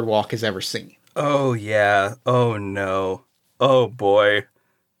Gotham Boardwalk has ever seen. Oh yeah. Oh no. Oh boy.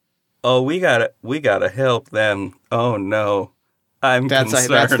 Oh, we gotta help them. Oh no. That's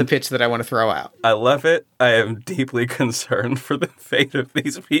the pitch that I want to throw out. I love it. I am deeply concerned for the fate of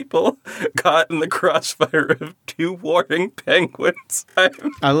these people caught in the crossfire of two warring penguins.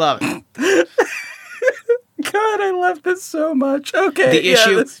 I love it. God, I love this so much. Okay, this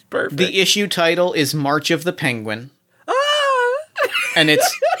is perfect. The issue title is March of the Penguin. Ah! And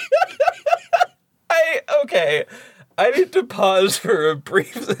it's... I need to pause for a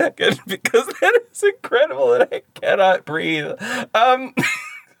brief second because that is incredible and I cannot breathe. Oh,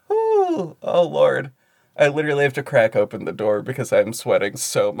 Lord. I literally have to crack open the door because I'm sweating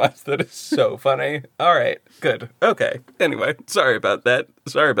so much. That is so funny. All right, good. Okay. Anyway, sorry about that.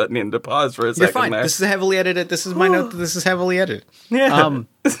 Sorry about needing to pause for a second. You're fine. There. This is heavily edited. This is my note that this is heavily edited. Yeah,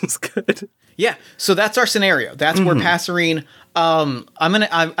 this is good. Yeah, so that's our scenario. That's where Passerine... now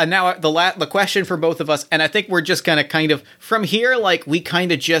the question for both of us, and I think we're just gonna kind of from here, like we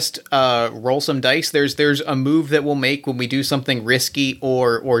kind of just roll some dice. There's a move that we'll make when we do something risky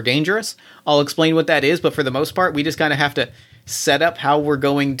or dangerous. I'll explain what that is, but for the most part, we just kind of have to set up how we're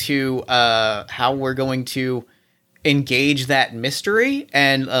going to engage that mystery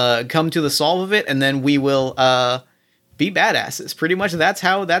and come to the solve of it, and then we will be badasses. Pretty much that's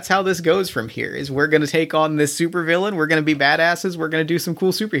how this goes from here, is we're going to take on this supervillain, we're going to be badasses, we're going to do some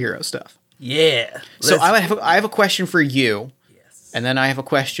cool superhero stuff. Yeah. So I have a question for you. Yes. And then I have a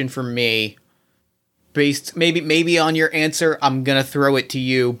question for me. Based maybe on your answer, I'm going to throw it to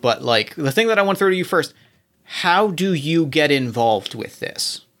you, but like the thing that I want to throw to you first, how do you get involved with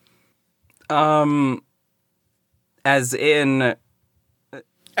this? As in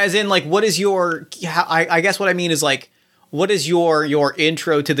like what is your I guess what I mean is like what does your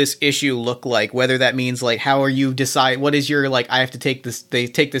intro to this issue look like? Whether that means like how are you decide what is your like I have to take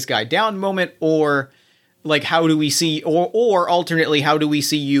this guy down moment, or like how do we see or alternately how do we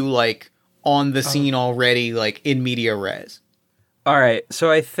see you like on the scene already, like in media res? All right.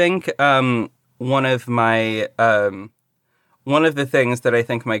 So I think one of the things that I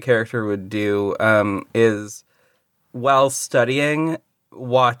think my character would do is while studying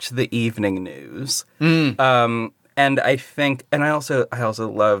watch the evening news. And I think, and I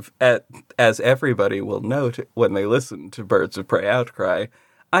also love, as everybody will note when they listen to Birds of Prey Outcry,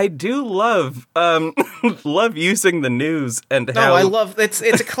 I do love love using the news and how I love it's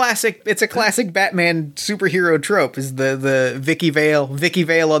a classic Batman superhero trope is the Vicky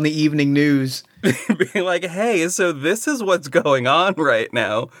Vale on the evening news being like, hey, so this is what's going on right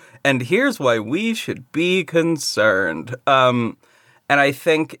now, and here's why we should be concerned. And I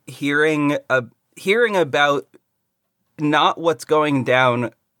think hearing about not what's going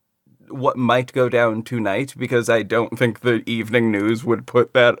down, what might go down tonight, because I don't think the evening news would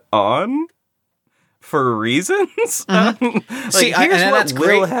put that on for reasons. See, here's what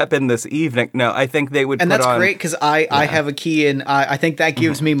will happen this evening. No, I think they would and put that's on... great, because I have a key in... I think that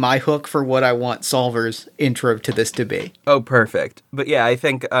gives me my hook for what I want Solver's intro to this to be. Oh, perfect. But yeah, I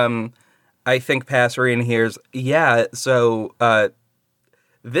think Passerine here's... Yeah, so...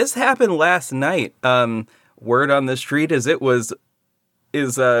 this happened last night. Word on the street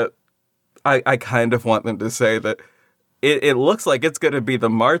I kind of want them to say that it looks like it's going to be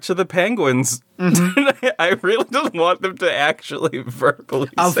the March of the Penguins. I really just want them to actually verbally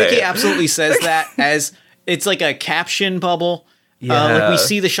say Vicky it. absolutely says that as it's like a caption bubble. Yeah. Like we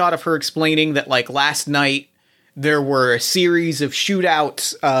see the shot of her explaining that like last night there were a series of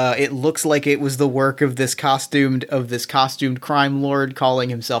shootouts. It looks like it was the work of this costumed crime lord calling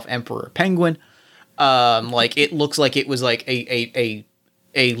himself Emperor Penguin. Like it looks like it was like a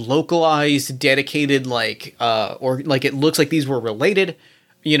localized, dedicated or like it looks like these were related.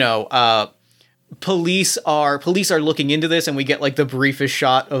 You know, police are looking into this, and we get like the briefest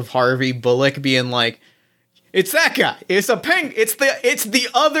shot of Harvey Bullock being like, "It's that guy. It's a It's the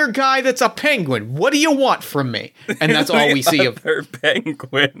other guy that's a penguin. What do you want from me?" And that's all we see of her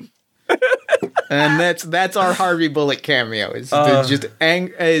penguin. And that's our Harvey Bullock cameo.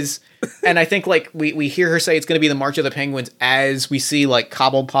 And I think like we hear her say it's going to be the March of the Penguins as we see like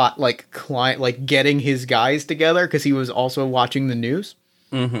Cobblepot getting his guys together because he was also watching the news.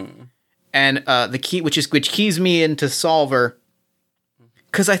 Mm-hmm. And the key, which keys me into Solver,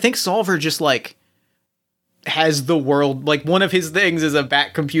 because I think Solver just like has the world, like one of his things is a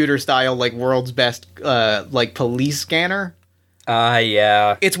Bat computer style like world's best like police scanner.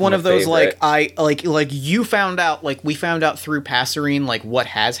 Yeah. It's one of those favorite. We found out through Passerine like what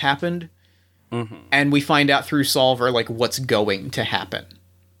has happened, and we find out through Solver like what's going to happen.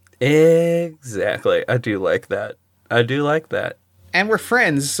 Exactly. I do like that. And we're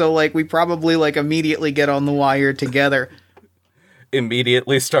friends, so like we probably like immediately get on the wire together.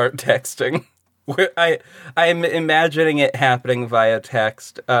 Immediately start texting. I'm imagining it happening via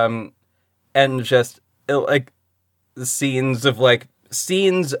text, and just like scenes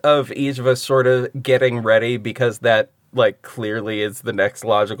of each of us sort of getting ready because that like clearly is the next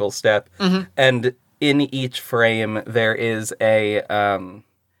logical step. Mm-hmm. And in each frame there is a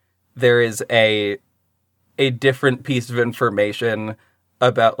different piece of information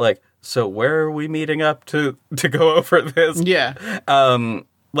about like, so where are we meeting up to go over this? Yeah.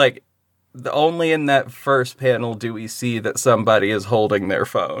 Like only in that first panel do we see that somebody is holding their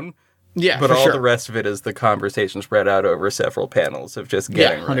phone. Yeah, but all the rest of it is the conversation spread out over several panels of just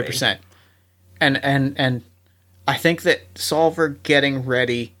getting ready. 100%. And I think that Solver getting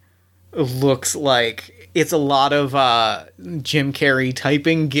ready looks like it's a lot of Jim Carrey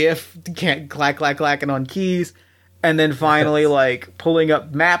typing GIF, clacking on keys, and then finally like pulling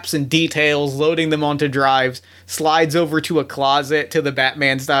up maps and details, loading them onto drives, slides over to a closet to the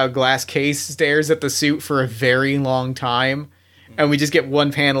Batman style glass case, stares at the suit for a very long time. And we just get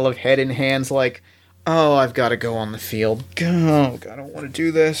one panel of head and hands like, oh, I've got to go on the field. Oh, I don't want to do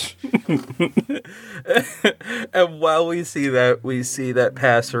this. And while we see that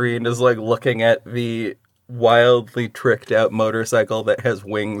Passerine is like looking at the wildly tricked out motorcycle that has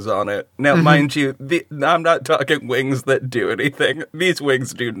wings on it. Now, mind you, I'm not talking wings that do anything. These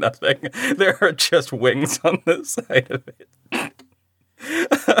wings do nothing. There are just wings on the side of it.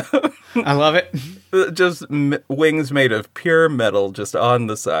 I love it. Just wings made of pure metal just on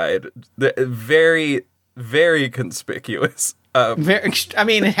the side. Very, very conspicuous. I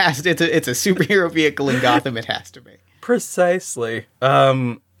mean, it has. It's a superhero vehicle in Gotham. It has to be. Precisely.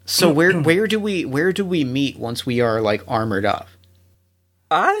 So where do we meet once we are like armored up?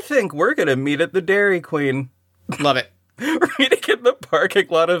 I think we're gonna meet at the Dairy Queen. Love it. We're meeting in the parking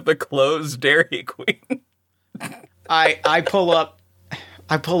lot of the closed Dairy Queen. I pull up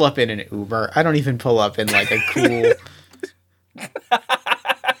in an Uber. I don't even pull up in like a cool.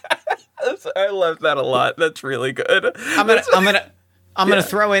 I love that a lot. That's really good. I'm gonna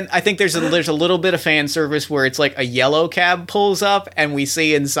throw in. I think there's a little bit of fan service where it's like a yellow cab pulls up and we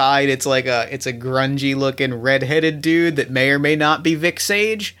see inside it's a grungy looking redheaded dude that may or may not be Vic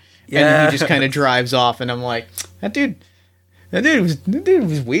Sage, and he just kind of drives off. And I'm like, that dude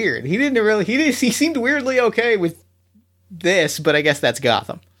was weird. He seemed weirdly okay with this, but I guess that's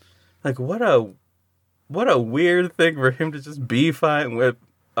Gotham. Like what a weird thing for him to just be fine with.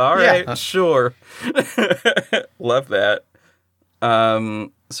 All right, sure. Love that.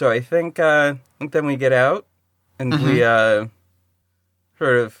 So I think then we get out and we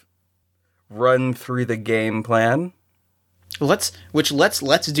sort of run through the game plan. Let's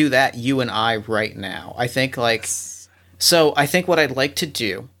do that, you and I, right now. I think so I think what I'd like to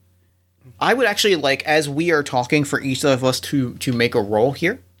do, I would actually like, as we are talking, for each of us to make a roll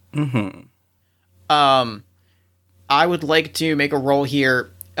here. Mm-hmm. I would like to make a roll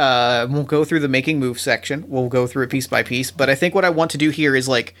here. We'll go through the making move section. We'll go through it piece by piece. But I think what I want to do here is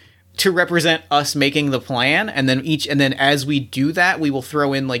like to represent us making the plan, and then as we do that, we will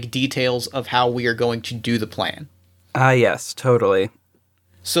throw in like details of how we are going to do the plan. Yes, totally.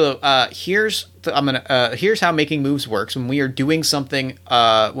 So here's how making moves works. When we are doing something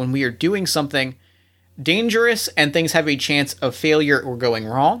dangerous and things have a chance of failure or going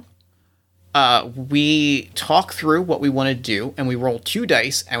wrong, we talk through what we want to do, and we roll 2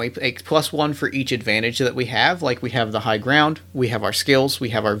 dice, and we take +1 for each advantage that we have. Like, we have the high ground, we have our skills, we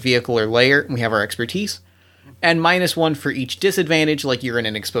have our vehicle or layer, and we have our expertise. and -1 for each disadvantage, like you're in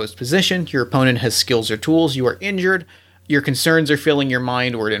an exposed position, your opponent has skills or tools, you are injured, your concerns are filling your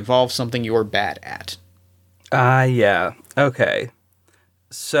mind, or it involves something you're bad at. Yeah. Okay.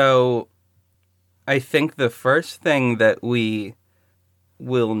 So, I think the first thing that we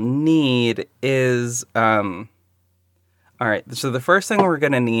will need is, all right, so the first thing we're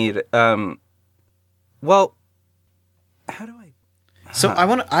going to need, well, how do I... So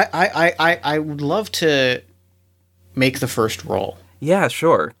I would love to make the first roll. Yeah,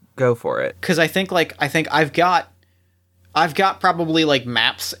 sure. Go for it. Because I think I've got probably like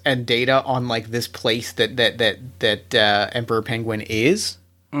maps and data on like this place that Emperor Penguin is.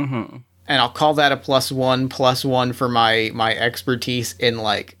 Mm-hmm. And I'll call that a +1 for my expertise in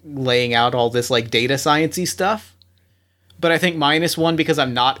like laying out all this like data sciencey stuff. But I think -1 because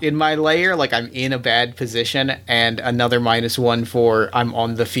I'm not in my layer, like I'm in a bad position, and another -1 for I'm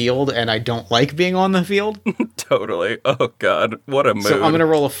on the field and I don't like being on the field. Totally. Oh god, what a mood. So I'm gonna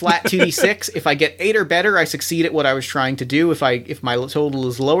roll a flat 2d6. If I get 8 or better, I succeed at what I was trying to do. If my total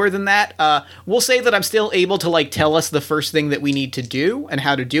is lower than that, we'll say that I'm still able to like tell us the first thing that we need to do and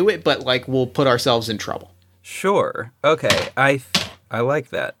how to do it, but like we'll put ourselves in trouble. Sure. Okay. I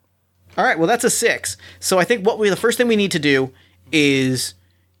like that. All right, well, that's a 6. So I think the first thing we need to do is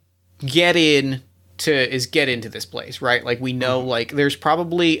get into this place, right? Like we know, like there's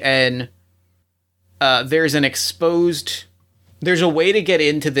probably there's a way to get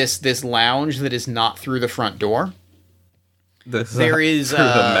into this lounge that is not through the front door. There is through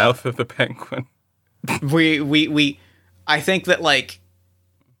the mouth of the penguin. I think that like,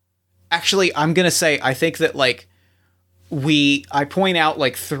 actually, I'm gonna say I think that like. I point out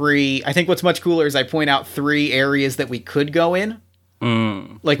like 3. I think what's much cooler is I point out 3 areas that we could go in.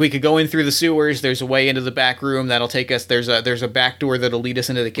 Like we could go in through the sewers. There's a way into the back room that'll take us. There's a back door that'll lead us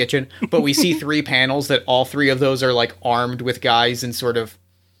into the kitchen. But we see 3 panels that all 3 of those are like armed with guys in sort of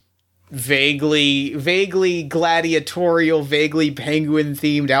vaguely gladiatorial, vaguely penguin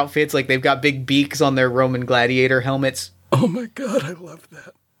themed outfits. Like they've got big beaks on their Roman gladiator helmets. Oh my god, I love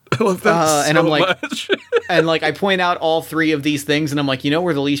that. I love that and I'm like, much. And like I point out all 3 of these things, and I'm like, you know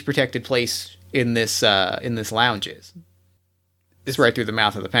where the least protected place in this lounge is? It's right through the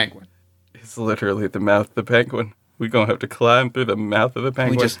mouth of the penguin. It's literally the mouth of the penguin. We're gonna have to climb through the mouth of the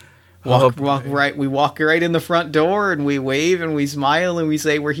penguin. We just walk right. We walk right in the front door, and we wave and we smile and we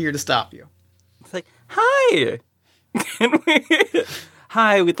say, "We're here to stop you." It's like, hi.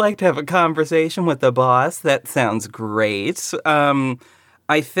 Hi, we'd like to have a conversation with the boss. That sounds great.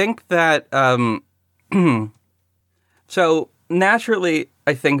 I think that, so naturally,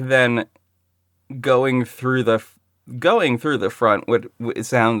 I think then going through the front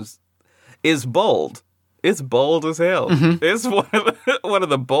is bold. It's bold as hell. Mm-hmm. It's one of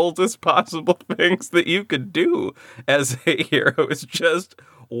the boldest possible things that you could do as a hero is just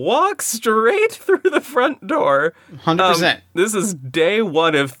walk straight through the front door. 100%. This is day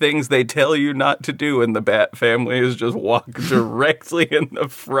 1 of things they tell you not to do in the Bat family is just walk directly in the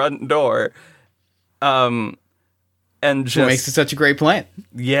front door. And just... What makes it such a great plan.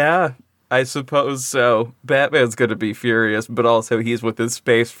 Yeah, I suppose so. Batman's going to be furious, but also he's with his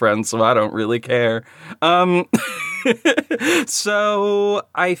space friends, so I don't really care. So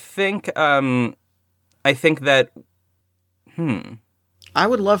I think that... I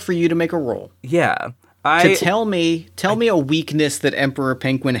would love for you to make a roll. Yeah. To tell me a weakness that Emperor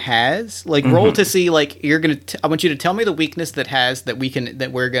Penguin has. Like, roll to see, like, I want you to tell me the weakness that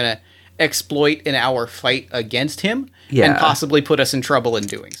we're gonna exploit in our fight against him. Yeah. And possibly put us in trouble in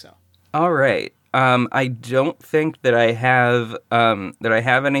doing so. All right. I don't think that I have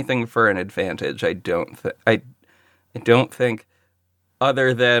anything for an advantage. I don't think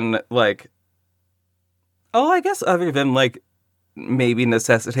other than, like... Oh, I guess other than, like, maybe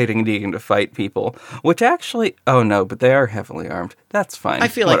necessitating needing to fight people, which actually, oh no, but they are heavily armed. That's fine. I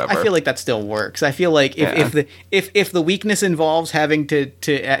feel like that still works. I feel like if the weakness involves having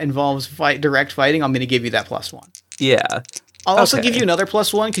involves direct fighting, I'm going to give you that +1. Yeah. I'll also give you another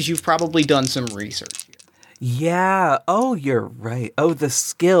 +1 because you've probably done some research here. Yeah. Oh, you're right. Oh, the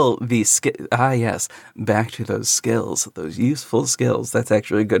skill. Ah, yes. Back to those skills, those useful skills. That's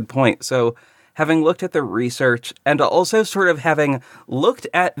actually a good point. So, having looked at the research and also sort of having looked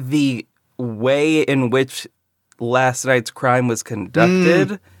at the way in which last night's crime was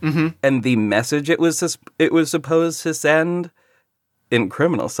conducted and the message it was supposed to send in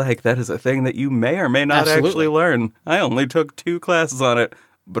criminal psych, that is a thing that you may or may not actually learn. I only took 2 classes on it,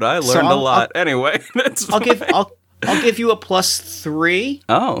 but I learned a lot. Anyway, I'll give you a +3.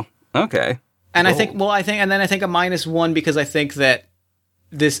 Oh, okay. And I think a -1 because I think that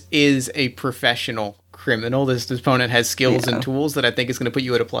this is a professional criminal. This opponent has skills and tools that I think is going to put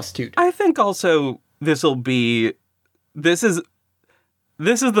you at a +2. I think also this is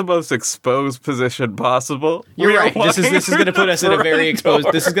the most exposed position possible. You're right. This is going to put us in a very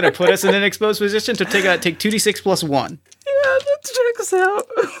exposed. This is going to put us in an exposed position to take 2d6 + 1. Yeah, that checks out.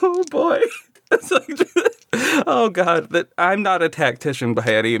 Oh boy. It's like, oh god, that I'm not a tactician by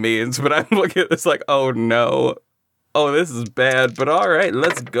any means, but I'm looking at this like, oh no. Oh, this is bad, but all right,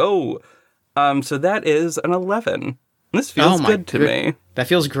 let's go. So that is an 11. This feels good to me. That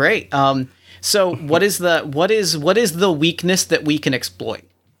feels great. So what is the weakness that we can exploit?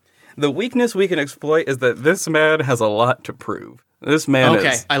 The weakness we can exploit is that this man has a lot to prove. This man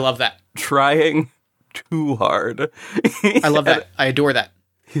is I love that. Trying too hard. I love that. I adore that.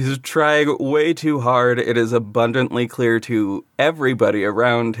 He's trying way too hard. It is abundantly clear to everybody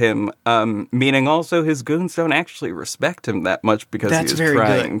around him, meaning also his goons don't actually respect him that much because he is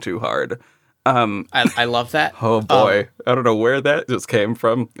trying too hard. I love that. Oh boy. I don't know where that just came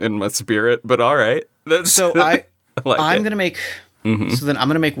from in my spirit, but all right. So I'm going to make... So then I'm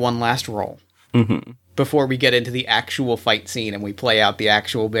going to make one last roll before we get into the actual fight scene and we play out the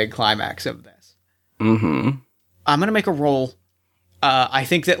actual big climax of this. I'm going to make a roll. I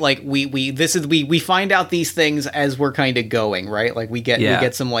think that like we find out these things as we're kind of going, right? Like we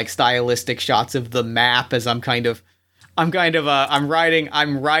get some like stylistic shots of the map as I'm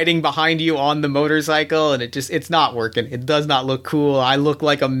riding behind you on the motorcycle, and it's not working. It does not look cool. I look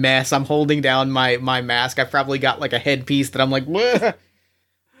like a mess. I'm holding down my mask. I probably got like a headpiece that I'm like,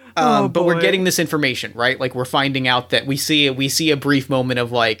 but we're getting this information, right? Like we're finding out that we see a brief moment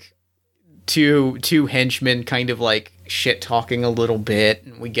of like two henchmen kind of like shit talking a little bit,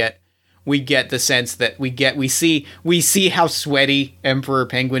 and we get the sense that we see how sweaty Emperor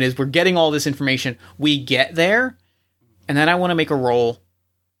Penguin is. We're getting all this information. We get there. And then I want to make a roll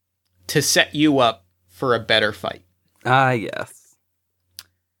to set you up for a better fight. Yes.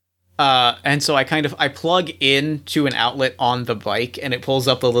 And so I plug into an outlet on the bike, and it pulls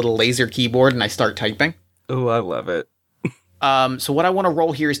up a little laser keyboard, and I start typing. Oh, I love it. So what I want to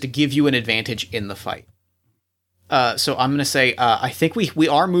roll here is to give you an advantage in the fight. So I'm going to say, I think we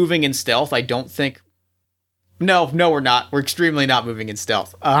are moving in stealth. I don't think... No, we're not. We're extremely not moving in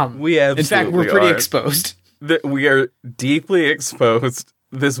stealth. We absolutely in fact, we're pretty exposed. We are deeply exposed.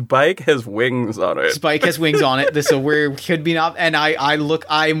 This bike has wings on it. This bike has wings on it. So we could be not. And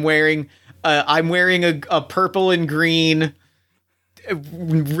I'm wearing a purple and green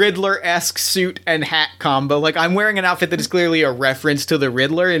Riddler-esque suit and hat combo. Like I'm wearing an outfit that is clearly a reference to the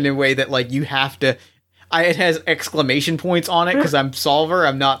Riddler in a way that like you have to. It has exclamation points on it because I'm Solver.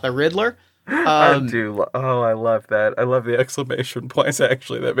 I'm not the Riddler. I do. Oh, I love that. I love the exclamation points,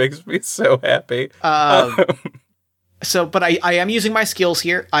 actually. That makes me so happy. But I am using my skills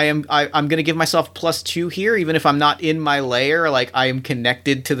here. I'm going to give myself +2 here, even if I'm not in my layer. Like, I am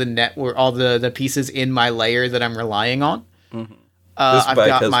connected to the network, all the pieces in my layer that I'm relying on. Mm-hmm.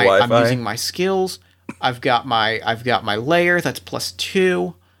 I'm using my skills. I've got my layer. That's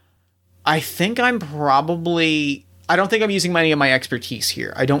 +2. I think I don't think I'm using any of my expertise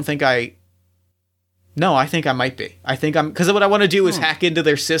here. I think I might be. Because what I want to do is hack into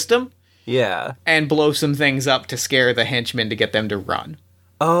their system. Yeah. And blow some things up to scare the henchmen to get them to run.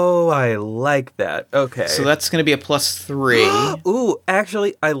 Oh, I like that. Okay. So that's going to be a +3. Ooh,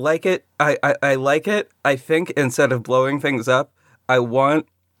 actually, I like it. I like it. I think instead of blowing things up, I want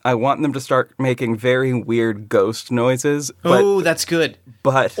them to start making very weird ghost noises. Oh, that's good.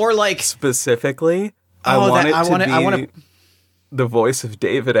 But or like specifically, I want it to be the voice of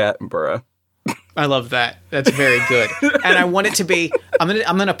David Attenborough. I love that. That's very good. And I want it to be... I'm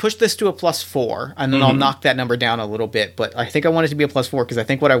gonna push this to a +4, and then I'll knock that number down a little bit. But I think I want it to be a +4 because I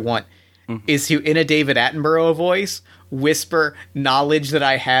think what I want is to, in a David Attenborough voice, whisper knowledge that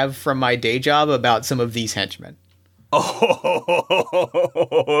I have from my day job about some of these henchmen.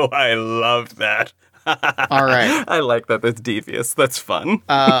 Oh, I love that. All right. I like that. That's devious. That's fun.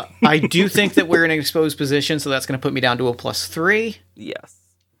 I do think that we're in an exposed position, so that's going to put me down to a +3. Yes.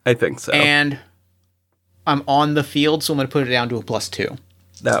 I think so. And I'm on the field, so I'm going to put it down to a +2.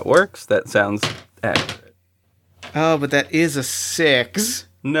 That works. That sounds accurate. Oh, but that is a 6.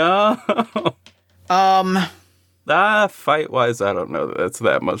 No. Fight-wise, I don't know that that's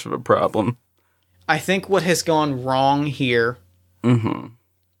that much of a problem. I think what has gone wrong here...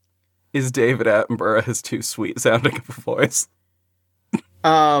 is David Attenborough has too sweet sounding of a voice.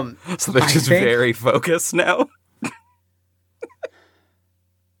 So they're just very focused now.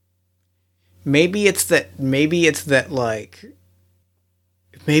 Maybe it's that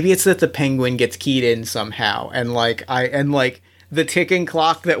the penguin gets keyed in somehow, and the ticking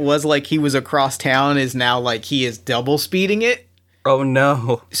clock that was like he was across town is now like he is double speeding it. Oh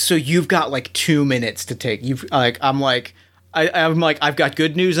no. So you've got like 2 minutes to take. I'm like, I've got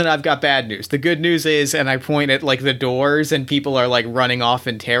good news and I've got bad news. The good news is, and I point at like the doors and people are like running off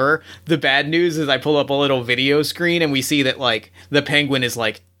in terror. The bad news is I pull up a little video screen and we see that like the penguin is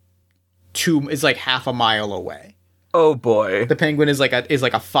like half a mile away. Oh boy. The penguin is like a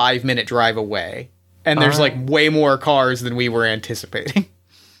 5-minute drive away. And there's like way more cars than we were anticipating.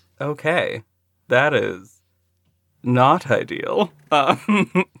 Okay. That is not ideal.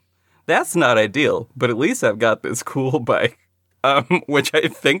 That's not ideal, but at least I've got this cool bike, which I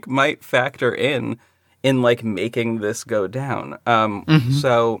think might factor in like making this go down.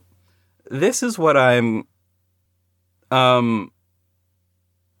 So this is what I'm, oh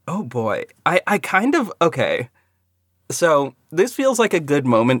boy, I kind of, okay. So this feels like a good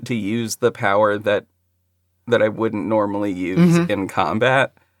moment to use the power that I wouldn't normally use in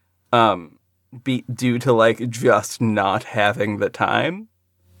combat. Due to like just not having the time.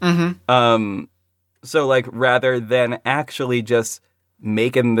 So like rather than actually just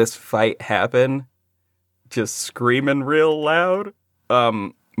making this fight happen, just screaming real loud,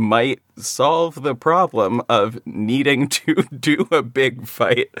 might solve the problem of needing to do a big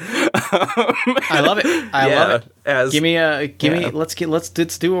fight. I love it. I love it. Give me. Let's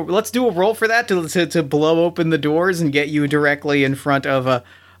do a roll for that to blow open the doors and get you directly in front of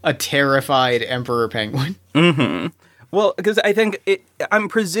a terrified Emperor Penguin. Well, because I think I'm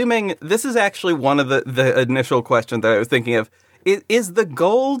presuming this is actually one of the initial questions that I was thinking of. Is the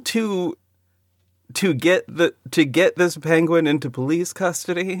goal to get this penguin into police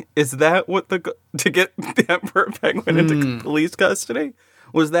custody? Is that what to get the Emperor Penguin into police custody?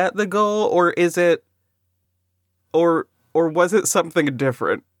 Was that the goal, or is it, or was it something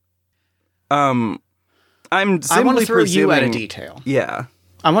different? I'm simply I want to throw you at a presuming- detail. Yeah.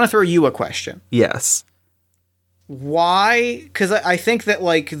 I want to throw you a question. Yes. Why? Because I think that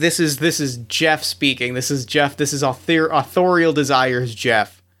like this is Jeff speaking. This is Jeff. This is authorial desires,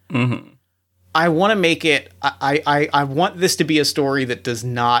 Jeff. I want to make it. I want this to be a story that does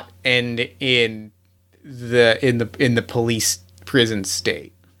not end in the police prison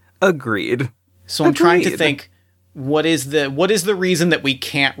state. Agreed. So I'm trying to think. What is the reason that we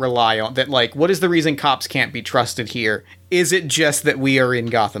can't rely on that? Like, what is the reason cops can't be trusted here? Is it just that we are in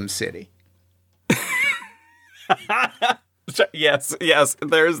Gotham City? Yes,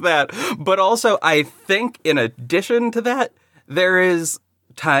 there's that. But also, I think in addition to that, there is,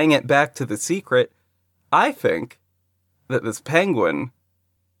 tying it back to The Secret, I think that this penguin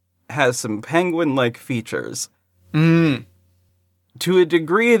has some penguin-like features. To a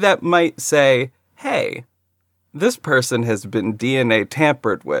degree that might say, hey, this person has been DNA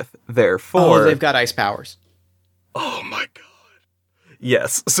tampered with, therefore... Oh, they've got ice powers. Oh my god.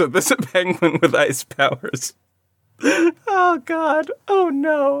 Yes, so this is a penguin with ice powers. Oh god. Oh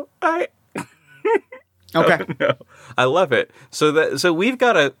no. Okay. Oh, no. I love it. So we've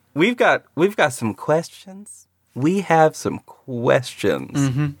got some questions. We have some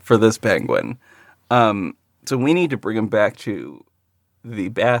questions for this penguin. So we need to bring him back to the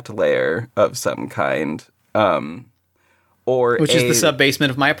bat lair of some kind. Which is the sub-basement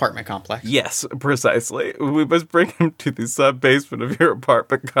of my apartment complex. Yes, precisely. We must bring him to the sub-basement of your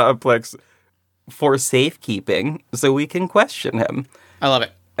apartment complex for safekeeping so we can question him. I love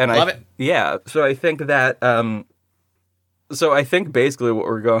it. Love it. Yeah, so I think that... so I think basically what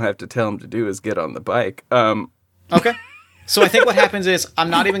we're going to have to tell him to do is get on the bike. Okay. So I think what happens is I'm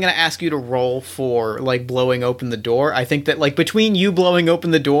not even going to ask you to roll for, like, blowing open the door. I think that, like, between you blowing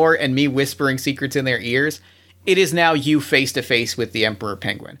open the door and me whispering secrets in their ears, it is now you face-to-face with the Emperor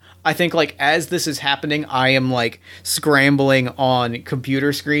Penguin. I think, like, as this is happening, I am, like, scrambling on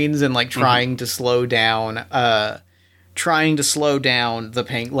computer screens and, like, trying to slow down the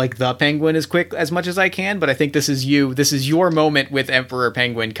penguin as quick as much as I can, but I think this is your moment with Emperor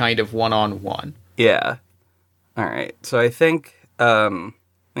Penguin kind of one-on-one. Yeah. All right. So I think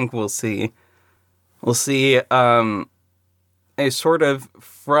we'll see. We'll see a sort of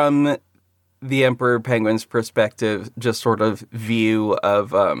from the Emperor Penguin's perspective, just sort of view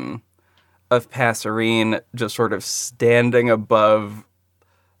of Passerine just sort of standing above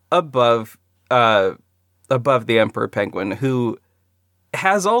the Emperor Penguin, who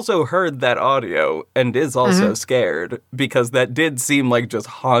has also heard that audio and is also scared, because that did seem like just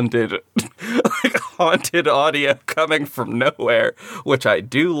haunted audio coming from nowhere, which I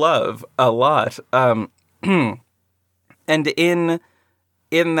do love a lot. And in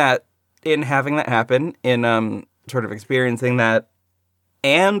having that happen, in sort of experiencing that,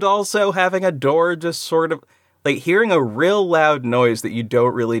 and also having a door just sort of, like hearing a real loud noise that you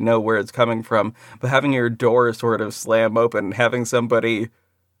don't really know where it's coming from, but having your door sort of slam open, having somebody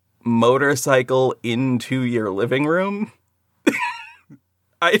motorcycle into your living room.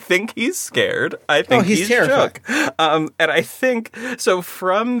 I think he's scared. I think he's terrified. shook. And I think so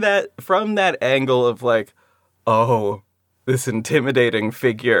from that angle of like, oh, this intimidating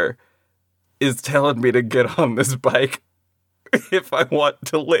figure is telling me to get on this bike if I want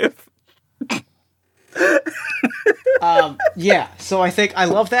to live. Yeah, so I think I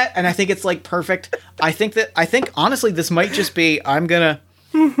love that, and I think it's like perfect. I think honestly this might just be I'm gonna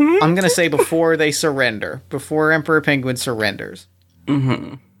say before they surrender, before Emperor Penguin surrenders.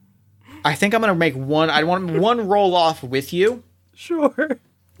 Mm-hmm. I think I'm gonna make I want one roll off with you. Sure.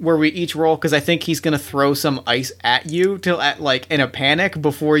 Where we each roll, because I think he's gonna throw some ice at you in a panic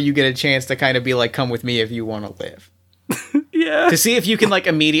before you get a chance to kind of be like, come with me if you want to live. Yeah. To see if you can like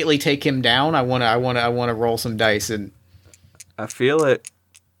immediately take him down, I wanna roll some dice, and I feel it.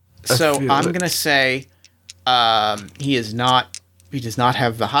 I'm gonna say he does not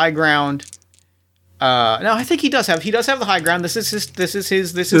have the high ground. No, I think he does have the high ground. This is his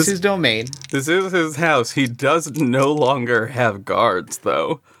domain. This is his house. He does no longer have guards,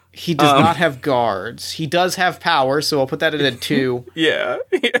 though. He does not have guards. He does have power, so I'll put that at a 2. Yeah,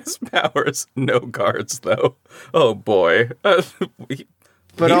 he has powers. No guards, though. Oh boy. He's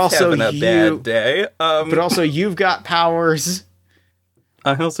also having a bad day. But also you've got powers.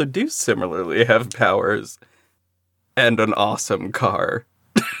 I also do similarly have powers and an awesome car.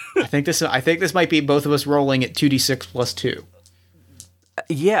 I think this might be both of us rolling at 2d6 plus 2.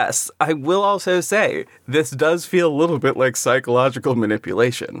 Yes, I will also say this does feel a little bit like psychological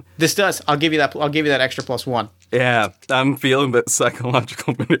manipulation. This does. I'll give you that extra plus 1. Yeah, I'm feeling that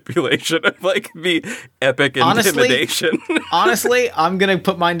psychological manipulation of like the epic intimidation. Honestly, I'm gonna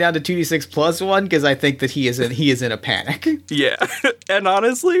put mine down to 2d6 plus 1 because I think that he is in a panic. Yeah, and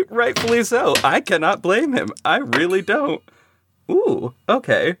honestly, rightfully so. I cannot blame him. I really don't. Ooh,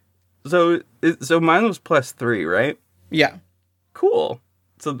 okay. So mine was plus 3, right? Yeah. Cool.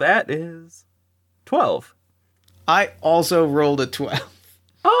 So that is 12. I also rolled a 12.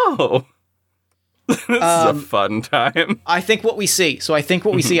 Oh. This is a fun time. I think what we see,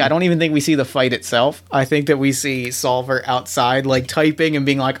 I don't even think we see the fight itself. I think that we see Solver outside, like, typing and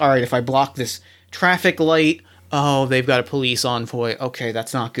being like, all right, if I block this traffic light, oh, they've got a police envoy. Okay,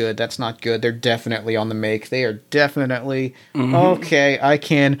 that's not good. They're definitely on the make. They are definitely... Okay, I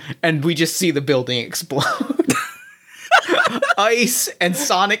can... And we just see the building explode. Ice and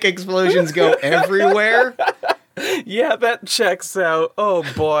sonic explosions go everywhere. Yeah, that checks out. Oh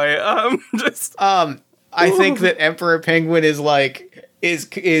boy. I think that Emperor Penguin is like is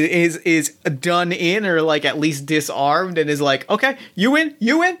done in, or like at least disarmed, and is like, okay, you win,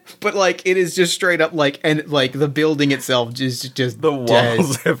 but like it is just straight up like, and like the building itself just the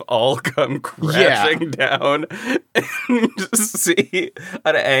walls have all come crashing down, and you just see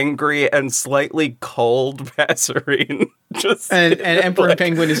an angry and slightly cold Passerine and Emperor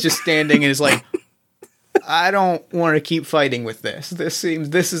Penguin is just standing and is like, I don't want to keep fighting with this. This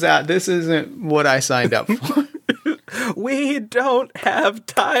isn't what I signed up for. We don't have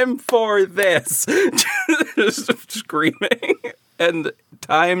time for this. Just screaming. And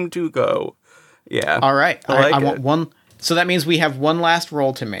time to go. Yeah. All right. I want it. one. So that means we have one last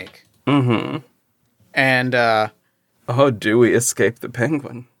roll to make. Mm-hmm. And, do we escape the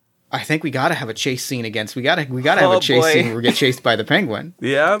penguin? I think we gotta have a chase scene against. We gotta have a chase scene where we get chased by the penguin.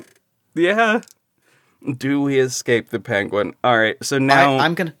 Yeah. Yeah. Do we escape the penguin? All right. So now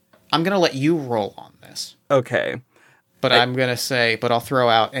I'm gonna let you roll on this. Okay. But I'm gonna say, but I'll throw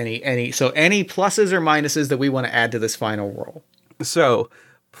out any pluses or minuses that we want to add to this final roll. So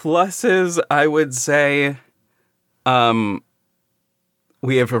pluses, I would say,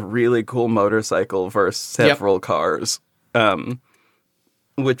 we have a really cool motorcycle versus several cars,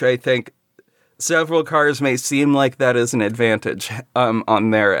 which I think several cars may seem like that is an advantage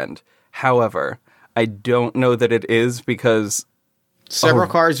on their end. However, I don't know that it is, because several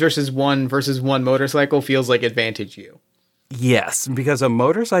cars versus one motorcycle feels like advantage you. Yes, because a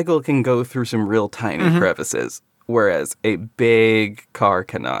motorcycle can go through some real tiny crevices, whereas a big car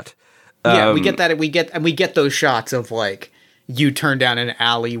cannot. Yeah, we get that. We get those shots of like you turn down an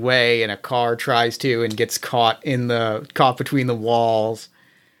alleyway and a car tries to and gets caught between the walls.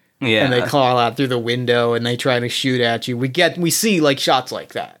 Yeah, and they call out through the window and they try to shoot at you. We see like shots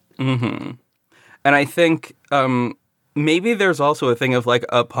like that. Mm-hmm. And I think maybe there's also a thing of like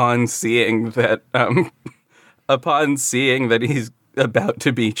upon seeing that he's about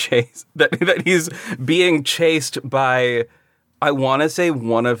to be chased, that he's being chased by I want to say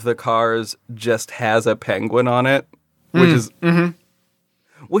one of the cars just has a penguin on it,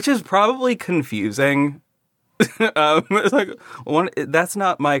 which is probably confusing. It's like that's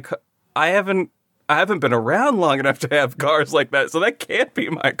not my car. I haven't been around long enough to have cars like that, so that can't be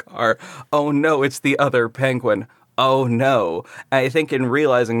my car. Oh no, it's the other penguin. Oh no. I think in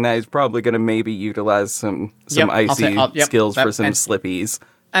realizing that, he's probably going to maybe utilize some icy skills for some slippies.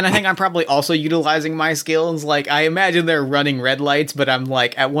 And I think I'm probably also utilizing my skills. Like, I imagine they're running red lights, but I'm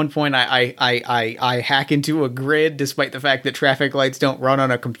like, at one point I hack into a grid, despite the fact that traffic lights don't run on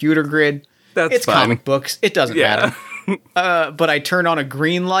a computer grid. It's fine. Comic books. It doesn't matter. But I turn on a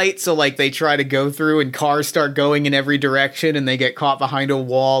green light, so like they try to go through and cars start going in every direction and they get caught behind a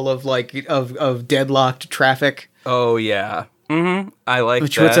wall of of deadlocked traffic. Oh yeah. I like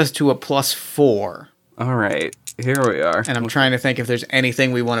which that. puts us to a +4. All right. Here we are. And I'm trying to think if there's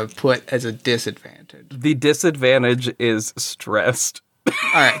anything we want to put as a disadvantage. The disadvantage is stressed. All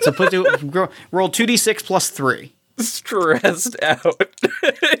right, so roll 2d6 plus 3. Stressed out.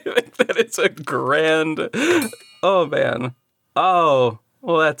 That is a grand. Oh man. Oh,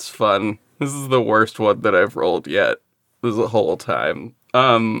 well, that's fun. This is the worst one that I've rolled yet. This whole time.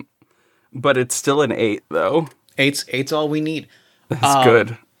 But it's still an 8 though. Eight's all we need. That's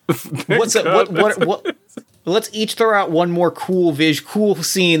good. Let's each throw out one more cool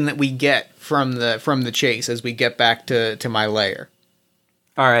scene that we get from the chase as we get back to my lair.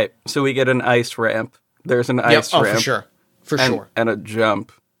 All right, so we get an ice ramp. There's an ice ramp. For sure. And a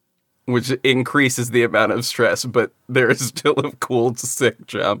jump, which increases the amount of stress, but there is still a cool, sick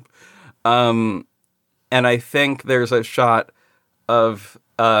jump. And I think there's a shot of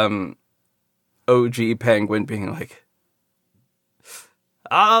OG Penguin being like,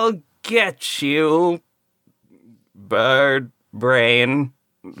 "I'll get you, bird brain."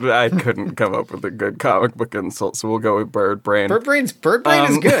 I couldn't come up with a good comic book insult, so we'll go with bird brain. Bird brain is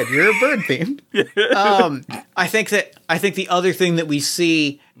good. You're a bird themed. I think the other thing that we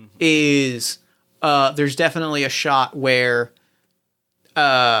see is there's definitely a shot where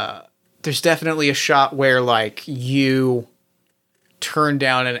like you turn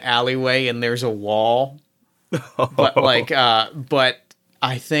down an alleyway and there's a wall, but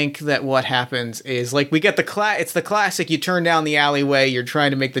I think that what happens is, like, we get it's the classic, you turn down the alleyway, you're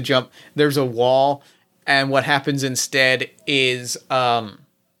trying to make the jump, there's a wall, and what happens instead is, I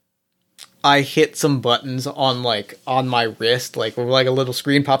hit some buttons on my wrist, like a little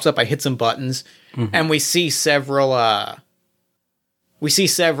screen pops up, I hit some buttons, and we see several,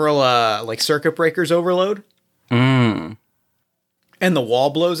 circuit breakers overload. And the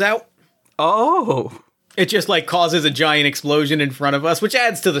wall blows out. Oh! It just, like, causes a giant explosion in front of us, which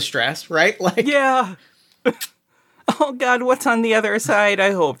adds to the stress, right? Like, yeah. Oh God, what's on the other side?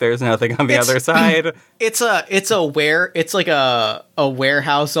 I hope there's nothing on the other side. It's like a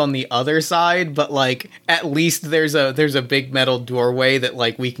warehouse on the other side, but like at least there's a big metal doorway that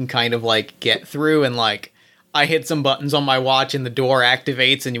like we can kind of like get through, and like I hit some buttons on my watch and the door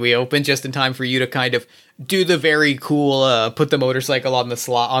activates and we open just in time for you to kind of do the very cool put the motorcycle on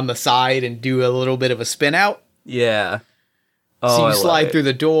the side and do a little bit of a spin out. Yeah. Oh, so you slide through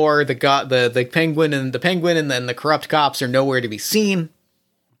the door, the penguin and then the corrupt cops are nowhere to be seen.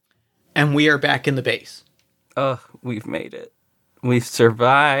 And we are back in the base. Oh, we've made it. We've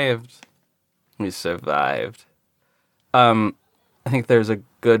survived. I think there's a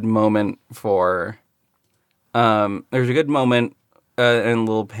good moment in a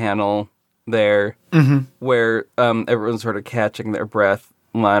little panel there where everyone's sort of catching their breath,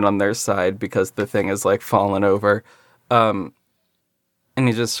 lying on their side because the thing is like fallen over. And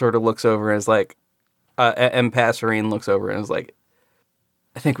he just sort of looks over and is like, and Passerine looks over and is like,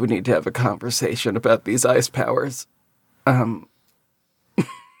 I think we need to have a conversation about these ice powers. And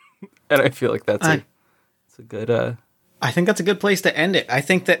I feel like that's a good, I think that's a good place to end it. I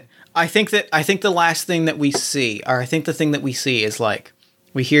think the last thing that we see, or I think the thing that we see is like,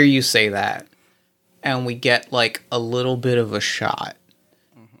 we hear you say that, and we get like a little bit of a shot.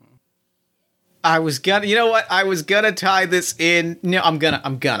 I was gonna tie this in. No, I'm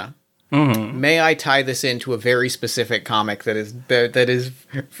gonna. May I tie this into a very specific comic that is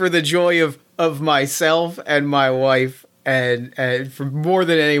for the joy of myself and my wife and for more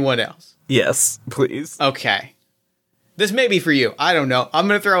than anyone else. Yes, please. Okay. This may be for you. I don't know. I'm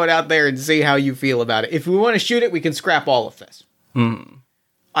gonna throw it out there and see how you feel about it. If we want to shoot it, we can scrap all of this.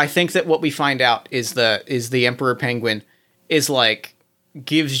 I think that what we find out is the Emperor Penguin is like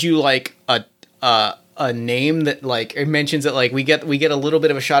gives you like a name that like it mentions that like we get a little bit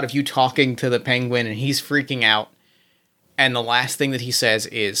of a shot of you talking to the penguin and he's freaking out, and the last thing that he says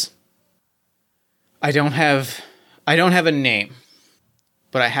is I don't have I don't have a name,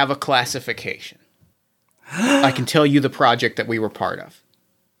 but I have a classification. I can tell you the project that we were part of.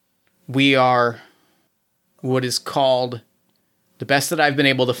 We are what is called, the best that I've been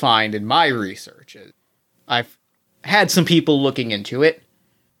able to find in my research, I've had some people looking into it,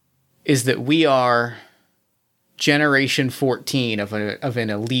 is that we are Generation 14 of an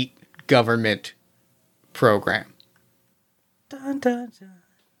elite government program. Dun, dun, dun.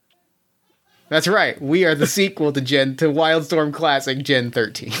 That's right. We are the sequel to Wildstorm Classic Gen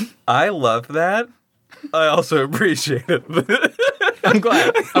 13. I love that. I also appreciate it. I'm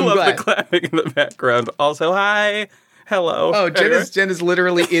glad. I love the clapping in the background. Also, hi. Hello. Oh, Jen is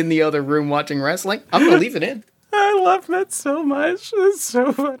literally in the other room watching wrestling. I'm going to leave it in. I love that so much. It's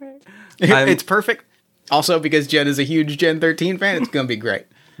so funny. It's perfect. Also, because Jen is a huge Gen 13 fan, it's going to be great.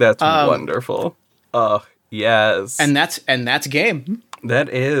 That's wonderful. Oh, yes. And that's game. That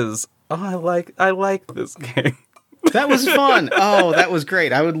is. Oh, I like this game. That was fun. Oh, that was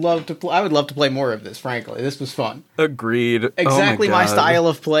great. I would love to play more of this, frankly. This was fun. Agreed. Exactly oh my God. style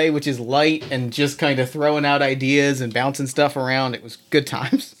of play, which is light and just kind of throwing out ideas and bouncing stuff around. It was good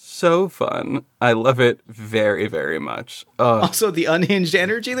times. So fun. I love it very, very much. Also, the unhinged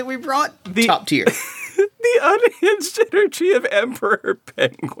energy that we brought, top tier. The unhinged energy of Emperor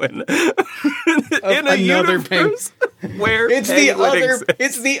Penguin in a another universe where it's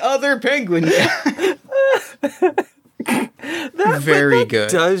the other penguin. Very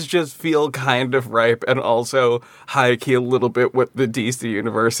good. Does just feel kind of ripe, and also high key a little bit what the DC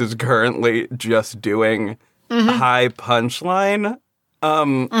universe is currently just doing. High punchline,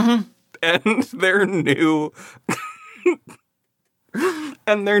 and their new.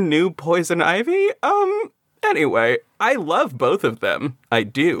 And their new Poison Ivy? Anyway, I love both of them. I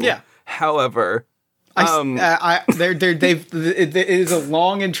do. Yeah. However, it is a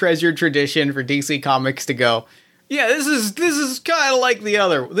long and treasured tradition for DC Comics to go, yeah, this is kind of like the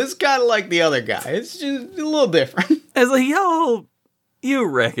other. This is kind of like the other guy. It's just a little different. as like, you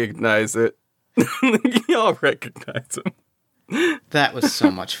recognize it. Y'all recognize him. That was so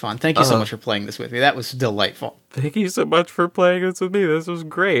much fun. Thank you so much for playing this with me. That was delightful. Thank you so much for playing this with me. This was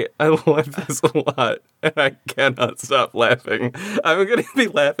great. I love this a lot, and I cannot stop laughing. I'm going to be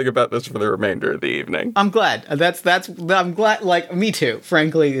laughing about this for the remainder of the evening. I'm glad. I'm glad. Like, me too.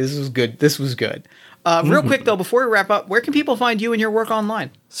 Frankly, this was good. Real quick though, before we wrap up, where can people find you and your work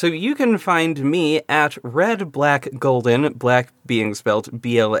online? So you can find me at Red Black Golden, black being spelled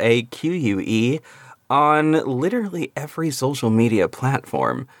BLAQUE, on literally every social media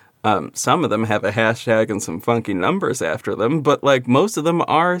platform. Some of them have a hashtag and some funky numbers after them, but like most of them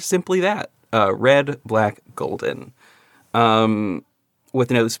are simply that, Red Black Golden, with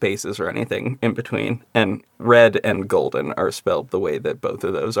no spaces or anything in between. And red and golden are spelled the way that both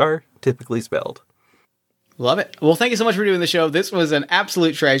of those are typically spelled. Love it. Well, thank you so much for doing the show. This was an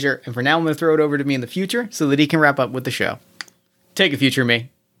absolute treasure. And for now, I'm going to throw it over to me in the future so that he can wrap up with the show. Take it, future me.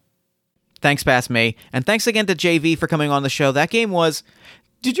 Thanks, past me. And thanks again to JV for coming on the show. That game was...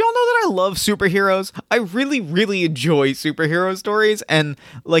 Did y'all know that I love superheroes? I really, really enjoy superhero stories. And,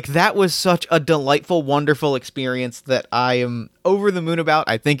 like, that was such a delightful, wonderful experience that I am over the moon about.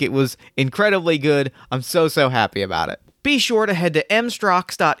 I think it was incredibly good. I'm so happy about it. Be sure to head to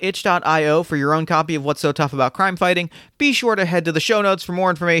mstrox.itch.io for your own copy of What's So Tough About Crime Fighting. Be sure to head to the show notes for more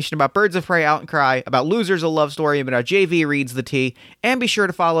information about Birds of Prey Out and Cry, about Losers, a Love Story, and about JV Reads the Tea. And be sure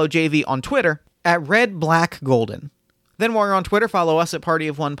to follow JV on Twitter at RedBlackGolden. Then while you're on Twitter, follow us at Party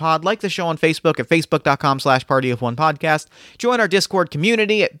of One Pod. Like the show on Facebook at facebook.com/PartyOfOnePodcast. Join our Discord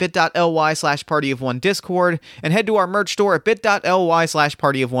community at bit.ly/PartyOfOneDiscord. And head to our merch store at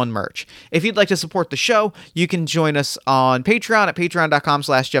bit.ly/PartyOfOneMerch. If you'd like to support the show, you can join us on Patreon at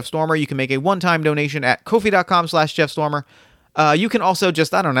patreon.com/JeffStormer. You can make a one-time donation at kofi.com/JeffStormer. You can also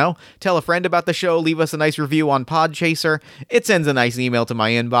just, tell a friend about the show, leave us a nice review on Podchaser. It sends a nice email to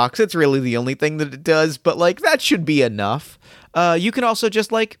my inbox. It's really the only thing that it does, but, that should be enough. You can also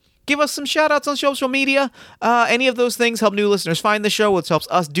just, give us some shout-outs on social media. Any of those things help new listeners find the show, which helps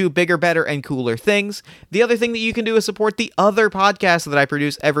us do bigger, better, and cooler things. The other thing that you can do is support the other podcast that I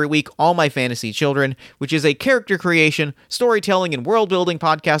produce every week, All My Fantasy Children, which is a character creation, storytelling, and world-building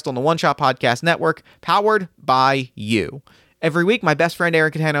podcast on the One Shot Podcast Network, powered by you. Every week, my best friend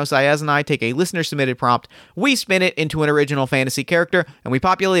Aaron Catano Saez and I take a listener-submitted prompt, we spin it into an original fantasy character, and we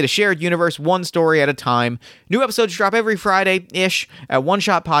populate a shared universe one story at a time. New episodes drop every Friday-ish at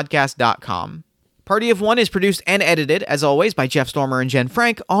oneshotpodcast.com. Party of One is produced and edited, as always, by Jeff Stormer and Jen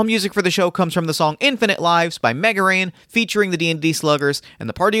Frank. All music for the show comes from the song Infinite Lives by Mega Ran, featuring the D&D Sluggers, and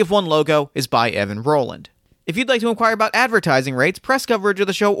the Party of One logo is by Evan Rowland. If you'd like to inquire about advertising rates, press coverage of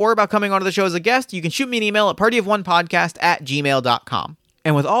the show, or about coming onto the show as a guest, you can shoot me an email at partyofonepodcast@gmail.com.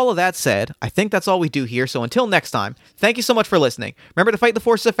 And with all of that said, I think that's all we do here, so until next time, thank you so much for listening. Remember to fight the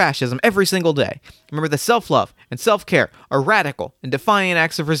forces of fascism every single day. Remember that self-love and self-care are radical and defiant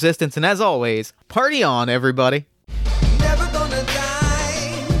acts of resistance, and as always, party on, everybody!